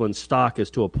Cleveland's stock is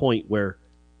to a point where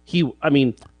if he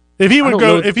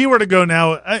were to go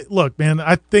now, look, man,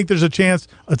 I think there's a chance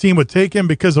a team would take him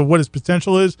because of what his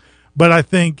potential is. But I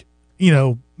think, he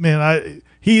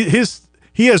has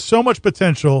so much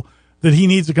potential that he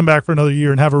needs to come back for another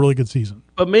year and have a really good season.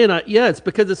 But man, it's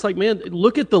because it's like, man,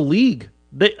 look at the league.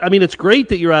 It's great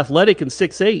that you're athletic and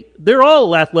 6'8". They're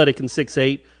all athletic and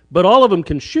 6'8", but all of them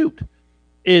can shoot.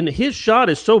 And his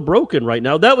shot is so broken right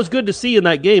now. That was good to see in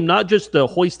that game, not just the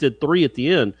hoisted three at the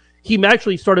end. He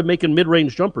actually started making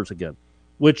mid-range jumpers again,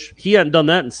 which he hadn't done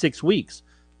that in 6 weeks.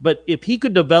 But if he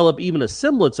could develop even a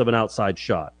semblance of an outside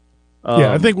shot.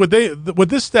 I think what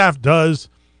this staff does,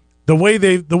 look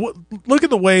at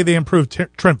the way they improved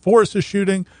Trent Forrest's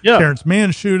shooting, Terrence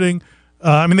Mann's shooting.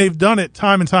 They've done it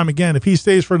time and time again. If he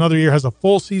stays for another year, has a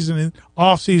full season,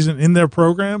 off season in their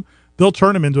program, they'll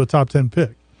turn him into a top 10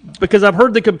 pick. Because I've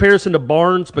heard the comparison to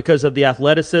Barnes because of the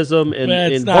athleticism,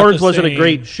 and Barnes wasn't a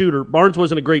great shooter. Barnes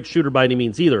wasn't a great shooter by any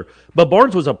means either. But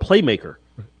Barnes was a playmaker.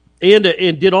 And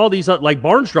did all these, like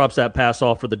Barnes drops that pass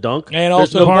off for the dunk. And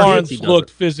also Barnes looked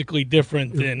physically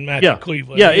different than Matthew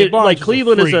Cleveland. Yeah,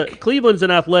 Cleveland's an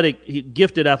athletic,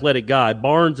 gifted athletic guy.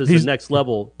 Barnes is the next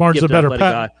level. Barnes is a better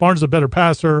Barnes is a better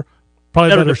passer,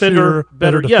 probably better shooter,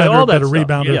 better defender, all that better stuff.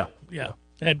 rebounder. Yeah.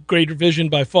 Had greater vision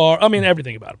by far.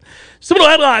 Everything about him. Seminole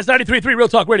Headlines, 93.3 Real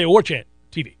Talk Radio, War Chant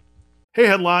TV. Hey,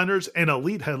 headliners and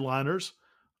elite headliners.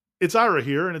 It's Ira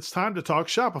here, and it's time to talk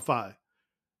Shopify.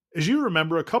 As you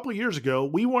remember, a couple years ago,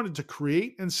 we wanted to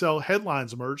create and sell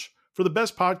headlines merch for the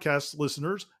best podcast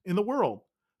listeners in the world.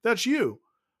 That's you.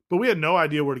 But we had no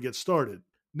idea where to get started.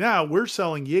 Now we're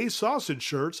selling Yay Sausage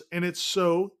shirts, and it's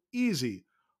so easy.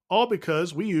 All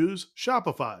because we use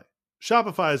Shopify.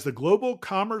 Shopify is the global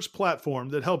commerce platform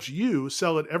that helps you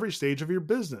sell at every stage of your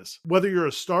business. Whether you're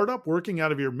a startup working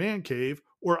out of your man cave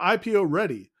or IPO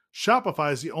ready,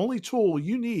 Shopify is the only tool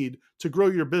you need to grow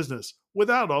your business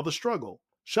without all the struggle.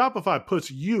 Shopify puts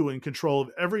you in control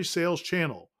of every sales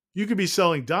channel. You could be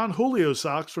selling Don Julio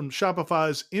socks from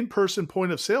Shopify's in-person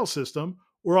point-of-sale system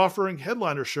or offering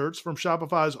headliner shirts from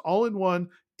Shopify's all-in-one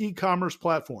e-commerce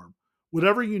platform.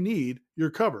 Whatever you need,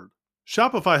 you're covered.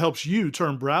 Shopify helps you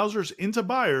turn browsers into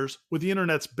buyers with the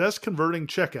internet's best converting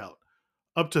checkout,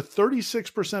 up to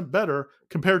 36% better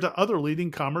compared to other leading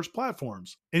commerce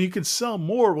platforms. And you can sell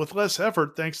more with less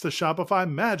effort thanks to Shopify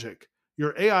Magic,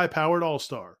 your AI-powered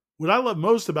all-star. What I love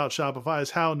most about Shopify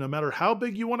is how no matter how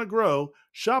big you want to grow,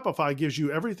 Shopify gives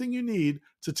you everything you need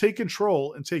to take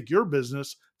control and take your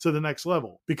business to the next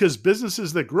level. Because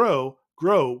businesses that grow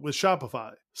with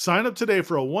Shopify. Sign up today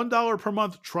for a $1 per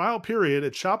month trial period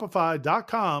at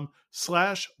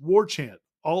shopify.com/warchant,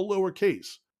 all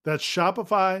lowercase. That's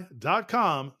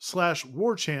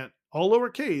shopify.com/warchant, all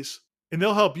lowercase, and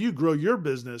they'll help you grow your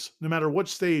business no matter what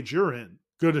stage you're in.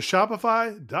 Go to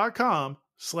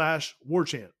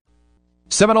shopify.com/warchant.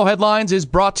 Seminole Headlines is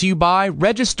brought to you by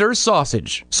Register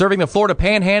Sausage, serving the Florida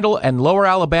Panhandle and Lower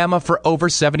Alabama for over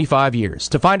 75 years.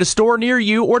 To find a store near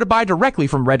you or to buy directly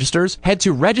from Registers, head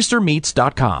to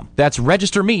registermeats.com. That's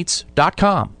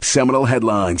registermeats.com. Seminole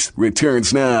Headlines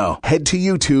returns now. Head to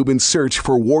YouTube and search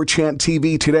for War Chant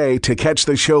TV today to catch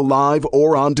the show live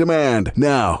or on demand.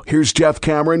 Now, here's Jeff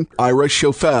Cameron, Ira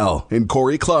Schofel, and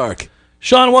Corey Clark.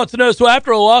 Sean wants to know, so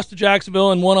after a loss to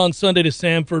Jacksonville and one on Sunday to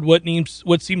Samford, what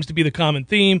seems to be the common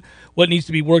theme? What needs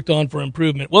to be worked on for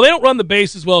improvement? Well, they don't run the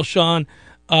base as well, Sean.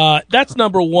 That's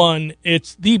number one.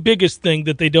 It's the biggest thing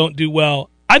that they don't do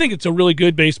well. I think it's a really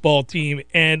good baseball team,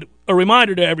 and a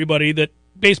reminder to everybody that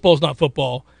baseball is not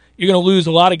football. You're going to lose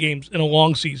a lot of games in a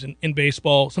long season in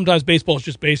baseball. Sometimes baseball is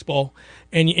just baseball,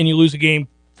 and you lose a game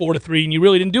 4-3, and you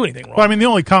really didn't do anything wrong. Well, the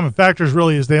only common factors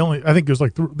really is I think it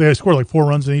was they scored like 4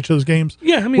 runs in each of those games.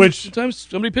 Yeah, which sometimes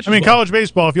somebody pitches. College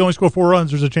baseball, if you only score 4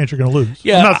 runs, there's a chance you're going to lose.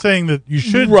 Yeah, I'm not saying that you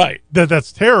should. Right.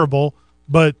 That's terrible,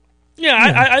 but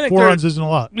I think 4 runs isn't a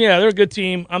lot. Yeah, they're a good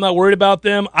team. I'm not worried about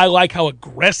them. I like how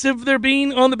aggressive they're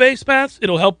being on the base paths.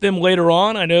 It'll help them later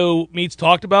on. I know Meats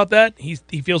talked about that. He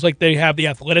feels like they have the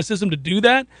athleticism to do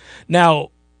that. Now,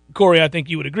 Corey, I think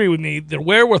you would agree with me, their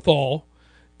wherewithal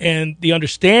and the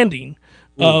understanding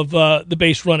of the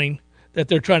base running that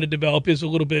they're trying to develop is a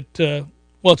little bit,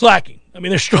 it's lacking. I mean,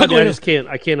 they're struggling.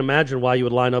 I can't imagine why you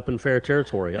would line up in fair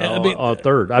territory on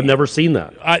third. I've never seen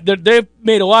that. They've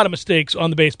made a lot of mistakes on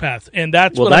the base path, and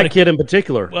that's kid in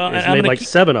particular has made like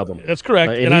 7 of them. That's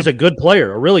correct, and he's a good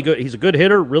player, he's a good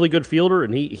hitter, really good fielder,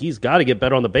 and he's got to get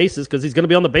better on the bases because he's going to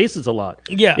be on the bases a lot.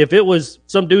 Yeah, if it was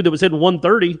some dude that was hitting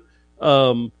 130,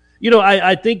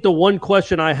 I think the one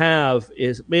question I have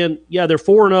is, man, yeah, they're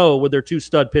 4-0 with their 2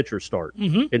 stud pitchers start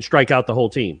and strike out the whole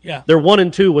team. Yeah, they're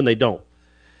 1-2 when they don't.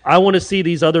 I want to see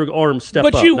these other arms step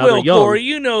up. But you will, Corey.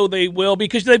 You know they will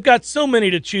because they've got so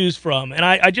many to choose from. And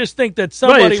I just think that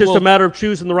somebody it's just a matter of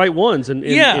choosing the right ones and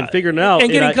figuring it out.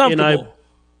 And getting comfortable. And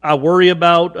I worry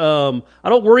about I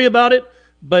don't worry about it,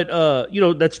 but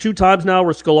that's 2 times now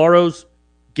where Scolaro's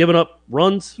given up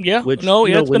runs. Yeah,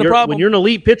 it's been a problem. When you're an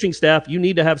elite pitching staff, you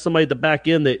need to have somebody at the back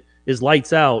end that is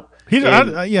lights out.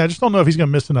 I just don't know if he's going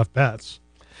to miss enough bats.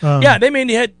 They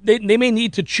may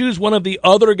need to choose one of the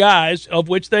other guys, of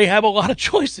which they have a lot of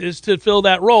choices to fill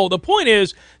that role. The point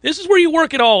is, this is where you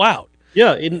work it all out.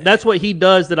 Yeah, and that's what he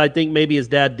does that I think maybe his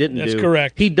dad didn't do. That's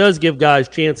correct. He does give guys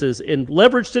chances in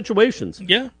leverage situations.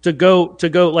 Yeah. To go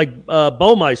like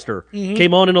Baumeister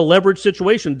came on in a leverage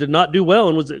situation, did not do well,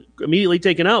 and was immediately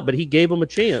taken out, but he gave him a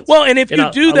chance. Well, and if you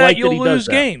do that, you'll lose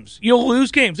games. You'll lose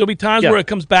games. There'll be times where it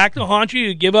comes back to haunt you.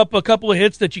 You give up a couple of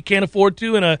hits that you can't afford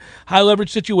to in a high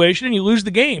leverage situation, and you lose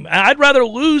the game. I'd rather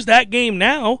lose that game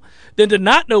now than to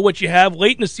not know what you have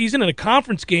late in the season in a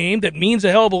conference game that means a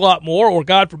hell of a lot more, or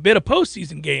God forbid, a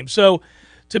postseason game. So,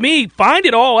 to me, find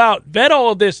it all out. Vet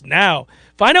all of this now.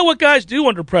 Find out what guys do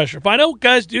under pressure. Find out what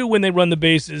guys do when they run the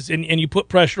bases and you put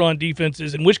pressure on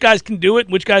defenses, and which guys can do it,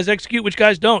 which guys execute, which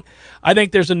guys don't. I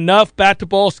think there's enough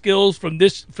bat-to-ball skills from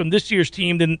this year's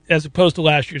team as opposed to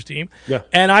last year's team. Yeah.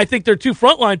 And I think their 2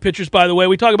 frontline pitchers, by the way,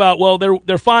 we talk about,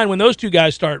 they're fine when those 2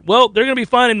 guys start. Well, they're going to be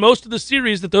fine in most of the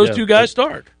series that those 2 guys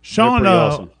start. Sean,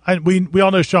 awesome. we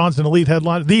all know Sean's an elite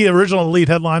headliner, the original elite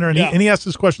headliner, and he asks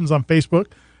his questions on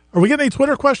Facebook. Are we getting any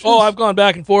Twitter questions? Oh, I've gone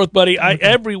back and forth, buddy.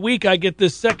 Every week I get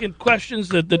this second questions,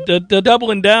 the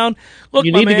doubling down. Look,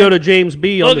 you need to go to James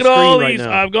B. on the screen right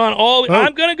now. I've gone all.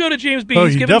 I'm going to go to James B.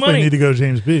 He's you giving definitely money. Need to go to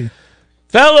James B.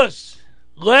 Fellas,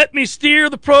 let me steer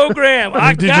the program.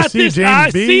 I got this.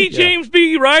 I see James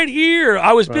B. right here.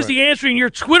 I was busy answering your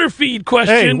Twitter feed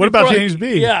question. Hey, what about James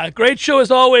B? Yeah, great show as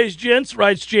always, gents,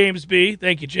 writes James B.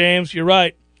 Thank you, James. You're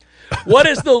right. What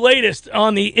is the latest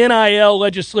on the NIL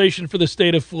legislation for the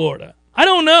state of Florida? I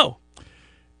don't know.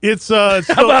 It's how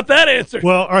about that answer?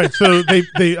 Well, all right. So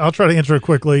they I'll try to answer it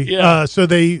quickly. Yeah. So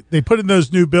they put in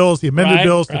those new bills, the amended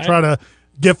bills, to try to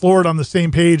get Florida on the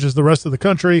same page as the rest of the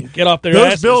country. Get off their Those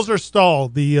asses. bills are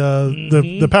stalled.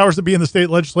 The powers that be in the state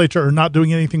legislature are not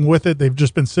doing anything with it. They've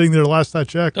just been sitting there last I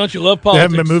checked. Don't you love politics? They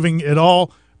haven't been moving at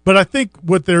all. But I think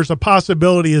there's a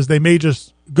possibility is they may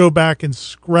just go back and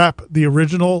scrap the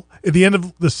original. At the end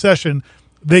of the session,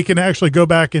 they can actually go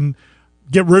back and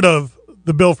get rid of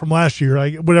the bill from last year,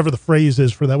 whatever the phrase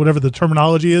is for that, whatever the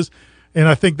terminology is. And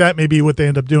I think that may be what they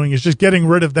end up doing is just getting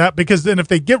rid of that, because then if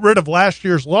they get rid of last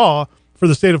year's law for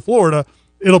the state of Florida,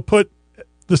 it'll put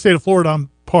the state of Florida on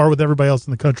par with everybody else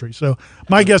in the country. So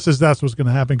my guess is that's what's going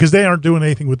to happen, because they aren't doing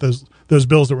anything with those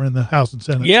bills that were in the House and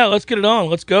Senate. Yeah, let's get it on.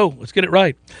 Let's go. Let's get it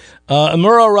right.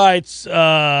 Amuro writes,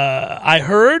 I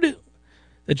heard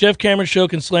that Jeff Cameron's show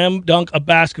can slam dunk a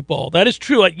basketball. That is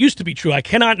true. It used to be true. I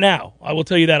cannot now. I will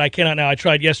tell you that. I cannot now. I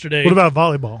tried yesterday. What about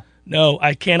volleyball? No,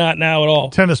 I cannot now at all.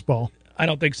 Tennis ball? I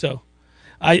don't think so.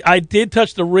 I did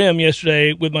touch the rim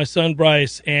yesterday with my son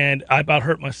Bryce, and I about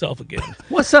hurt myself again.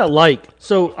 What's that like?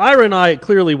 So Ira and I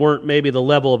clearly weren't maybe the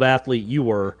level of athlete you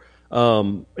were.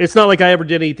 It's not like I ever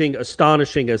did anything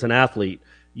astonishing as an athlete.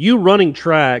 You running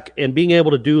track and being able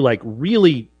to do like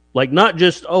really, like not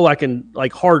just, I can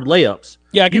like hard layups.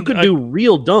 Yeah, you could do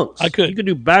real dunks. I could. You could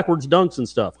do backwards dunks and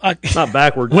stuff. Not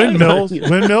backwards. Windmills.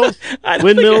 Windmills.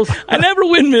 I never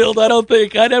windmilled. I don't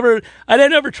think. I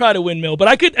never tried a windmill, but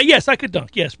I could. Yes, I could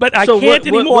dunk. Yes, but I can't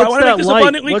anymore. I want to make this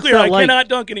abundantly clear. I cannot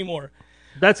dunk anymore.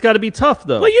 That's got to be tough,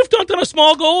 though. Well, you've dunked on a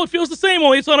small goal. It feels the same,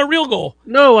 only it's on a real goal.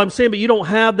 No, I'm saying, but you don't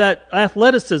have that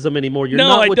athleticism anymore. You're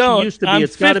not what you used to be.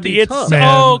 It's got to be tough.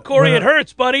 Man, Corey, it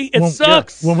hurts, buddy. It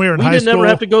sucks. When we were in high school, we didn't ever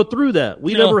have to go through that.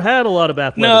 We never had a lot of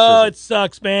athleticism. No, it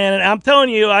sucks, man. And I'm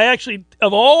telling you, I actually,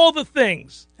 of all the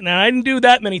things, and I didn't do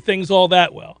that many things all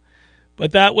that well,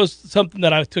 but that was something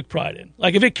that I took pride in.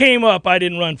 Like, if it came up, I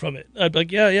didn't run from it. I'd be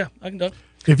like, yeah, I can dunk.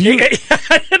 If you,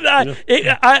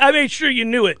 I made sure you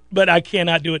knew it, but I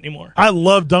cannot do it anymore. I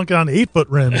love dunking on 8-foot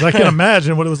rims. I can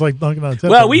imagine what it was like dunking on 10.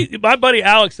 Well, my buddy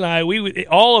Alex and I, we would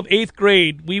all of 8th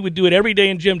grade, we would do it every day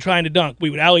in gym trying to dunk. We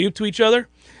would alley-oop to each other.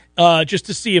 Just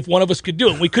to see if one of us could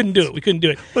do it. We couldn't do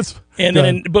it. And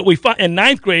then, in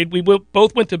 9th grade, we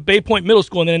both went to Bay Point Middle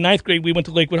School, and then in 9th grade, we went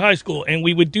to Lakewood High School, and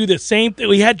we would do the same thing.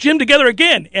 We had gym together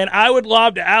again, and I would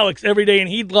lob to Alex every day, and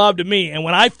he'd lob to me. And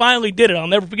when I finally did it, I'll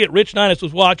never forget, Rich Ninus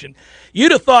was watching.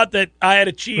 You'd have thought that I had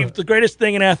achieved the greatest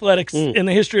thing in athletics in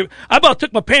the history. I about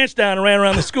took my pants down and ran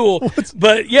around the school.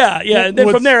 But, yeah, and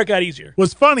then from there, it got easier.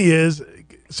 What's funny is,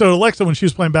 so Alexa, when she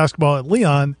was playing basketball at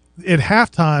Leon, at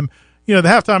halftime, the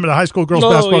halftime at a high school girls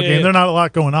basketball game, there's not a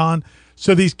lot going on.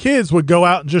 So these kids would go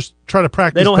out and just try to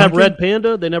practice. They don't have Red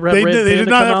Panda? They never had Red Panda? They did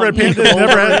not have Red Panda. They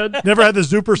never had the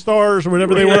Superstars or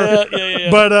whatever they were.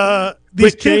 Yeah. But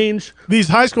these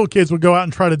high school kids would go out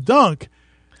and try to dunk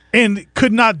and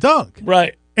could not dunk.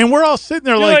 Right. And we're all sitting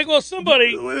there like, well,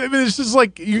 somebody. I mean, it's just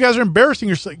like, you guys are embarrassing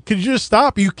yourself. Could you just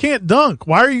stop? You can't dunk.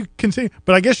 Why are you continuing?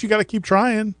 But I guess you got to keep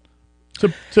trying.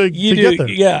 To get there.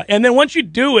 Yeah. And then once you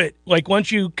do it, like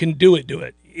once you can do it,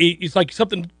 it's like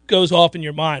something goes off in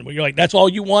your mind where you're like, that's all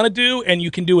you want to do, and you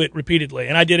can do it repeatedly.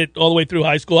 And I did it all the way through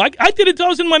high school. I did it until I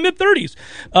was in my mid-30s,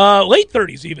 late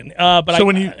 30s even. But so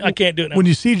I can't do it now. When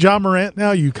you see John Morant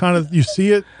now, you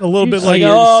see it a little bit like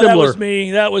similar.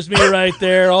 That was me right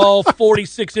there. All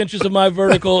 46 inches of my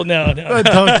vertical. No. I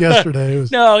dunked yesterday.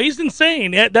 No, he's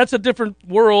insane. That's a different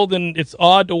world, and it's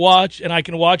odd to watch, and I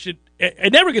can watch it.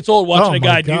 It never gets old watching a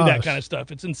guy do that kind of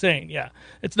stuff. It's insane. Yeah,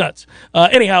 it's nuts.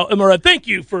 Anyhow, Amara, thank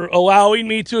you for allowing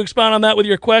me to expound on that with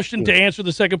your question. To answer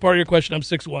the second part of your question, I'm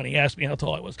 6'1". He asked me how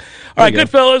tall I was. All right, good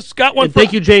fellas. Got one.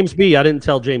 Thank you, James B. I didn't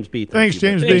tell James B. Thanks,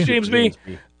 James B. Thanks, James B.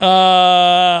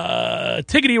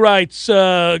 Tiggity writes,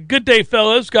 good day,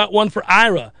 fellas. Got one for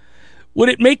Ira. Would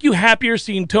it make you happier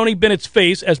seeing Tony Bennett's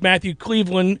face as Matthew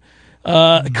Cleveland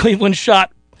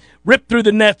shot ripped through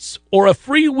the nets, or a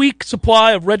free week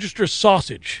supply of Register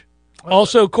sausage?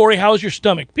 Also, Corey, how's your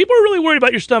stomach? People are really worried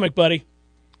about your stomach, buddy.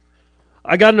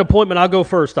 I got an appointment. I'll go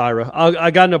first, Ira. I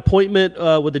got an appointment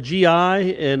with a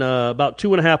GI in about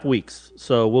 2.5 weeks.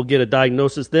 So we'll get a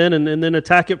diagnosis then and then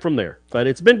attack it from there. But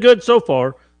it's been good so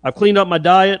far. I've cleaned up my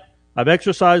diet. I've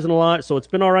exercised a lot, so it's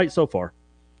been all right so far.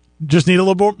 Just need a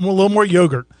little more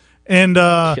yogurt. And,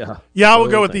 I will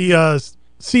go with the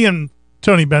seeing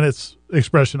Tony Bennett's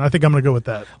expression. I think I'm going to go with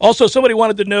that. Also, somebody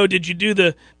wanted to know, did you do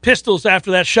the pistols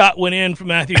after that shot went in from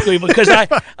Matthew Cleveland? Because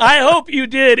I hope you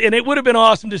did, and it would have been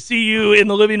awesome to see you in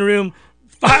the living room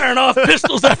firing off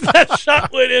pistols after that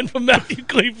shot went in from Matthew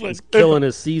Cleveland. He's killing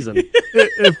his season.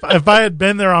 If I had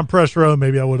been there on press row,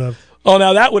 maybe I would have. Oh,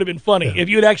 now that would have been funny. Yeah. If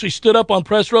you had actually stood up on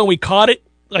press row and we caught it,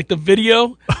 like the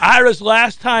video, Ira's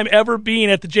last time ever being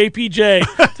at the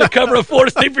JPJ to cover a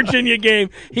Florida State Virginia game,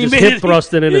 he just hip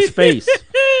thrusting in his face.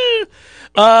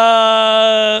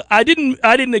 I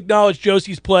didn't acknowledge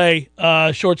Josie's play,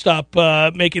 shortstop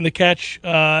making the catch,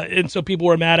 and so people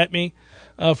were mad at me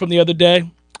from the other day.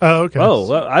 Oh, okay. Oh,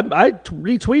 well, I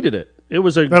retweeted it. It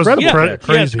was an incredible catch.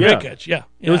 Crazy. Great catch. Yeah.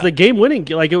 It was the game-winning.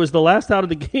 Like, it was the last out of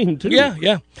the game, too.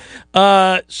 Yeah.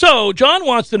 So, John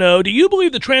wants to know, do you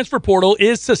believe the transfer portal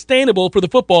is sustainable for the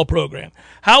football program?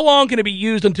 How long can it be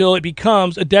used until it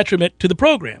becomes a detriment to the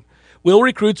program? Will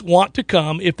recruits want to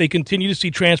come if they continue to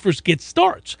see transfers get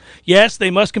starts? Yes,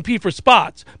 they must compete for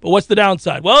spots, but what's the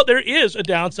downside? Well, there is a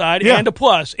downside and a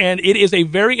plus, and it is a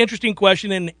very interesting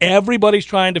question, and everybody's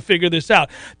trying to figure this out.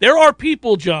 There are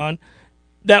people, John,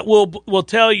 that will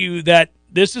tell you that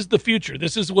this is the future.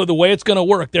 This is the way it's going to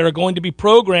work. There are going to be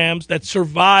programs that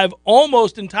survive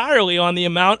almost entirely on the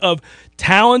amount of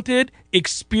talented,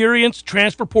 experienced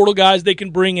transfer portal guys they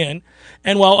can bring in.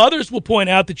 And while others will point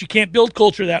out that you can't build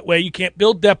culture that way, you can't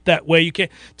build depth that way, you can't,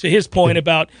 to his point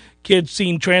about kids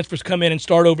seeing transfers come in and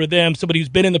start over them, somebody who's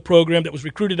been in the program that was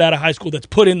recruited out of high school that's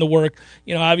put in the work,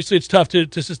 obviously it's tough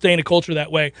to sustain a culture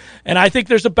that way. And I think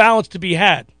there's a balance to be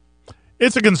had.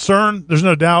 It's a concern, there's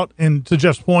no doubt, and to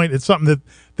Jeff's point, it's something that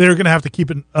they're going to have to keep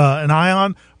an eye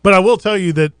on. But I will tell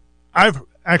you that I've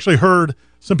actually heard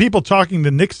some people talking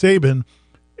to Nick Saban,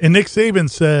 and Nick Saban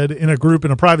said in a group in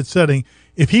a private setting,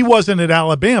 if he wasn't at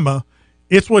Alabama,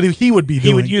 it's what he would be doing.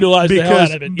 He would utilize the hell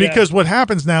out of it. Yeah. Because what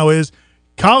happens now is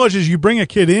colleges, you bring a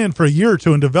kid in for a year or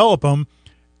two and develop them,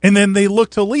 and then they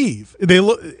look to leave. You'd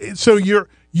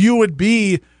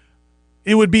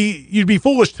be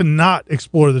foolish to not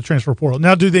explore the transfer portal.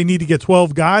 Now, do they need to get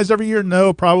 12 guys every year?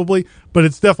 No, probably, but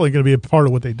it's definitely going to be a part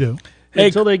of what they do.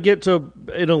 until they get to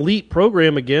an elite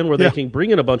program again where they can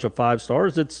bring in a bunch of 5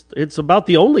 stars, it's about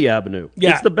the only avenue.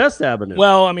 Yeah. It's the best avenue.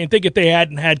 Well, I mean, think if they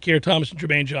hadn't had Keir Thomas and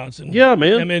Jermaine Johnson. Yeah,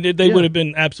 man. I mean, they would have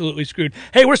been absolutely screwed.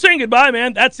 Hey, we're saying goodbye,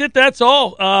 man. That's it. That's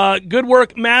all. Good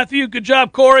work, Matthew. Good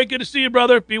job, Corey. Good to see you,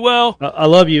 brother. Be well. I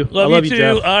love you. I love you too.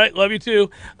 Jeff. All right, love you too.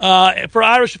 For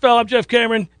Ira Schoffel, I'm Jeff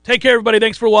Cameron. Take care, everybody.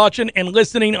 Thanks for watching and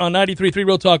listening on 93.3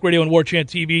 Real Talk Radio and War Chant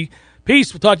TV.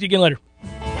 Peace. We'll talk to you again later.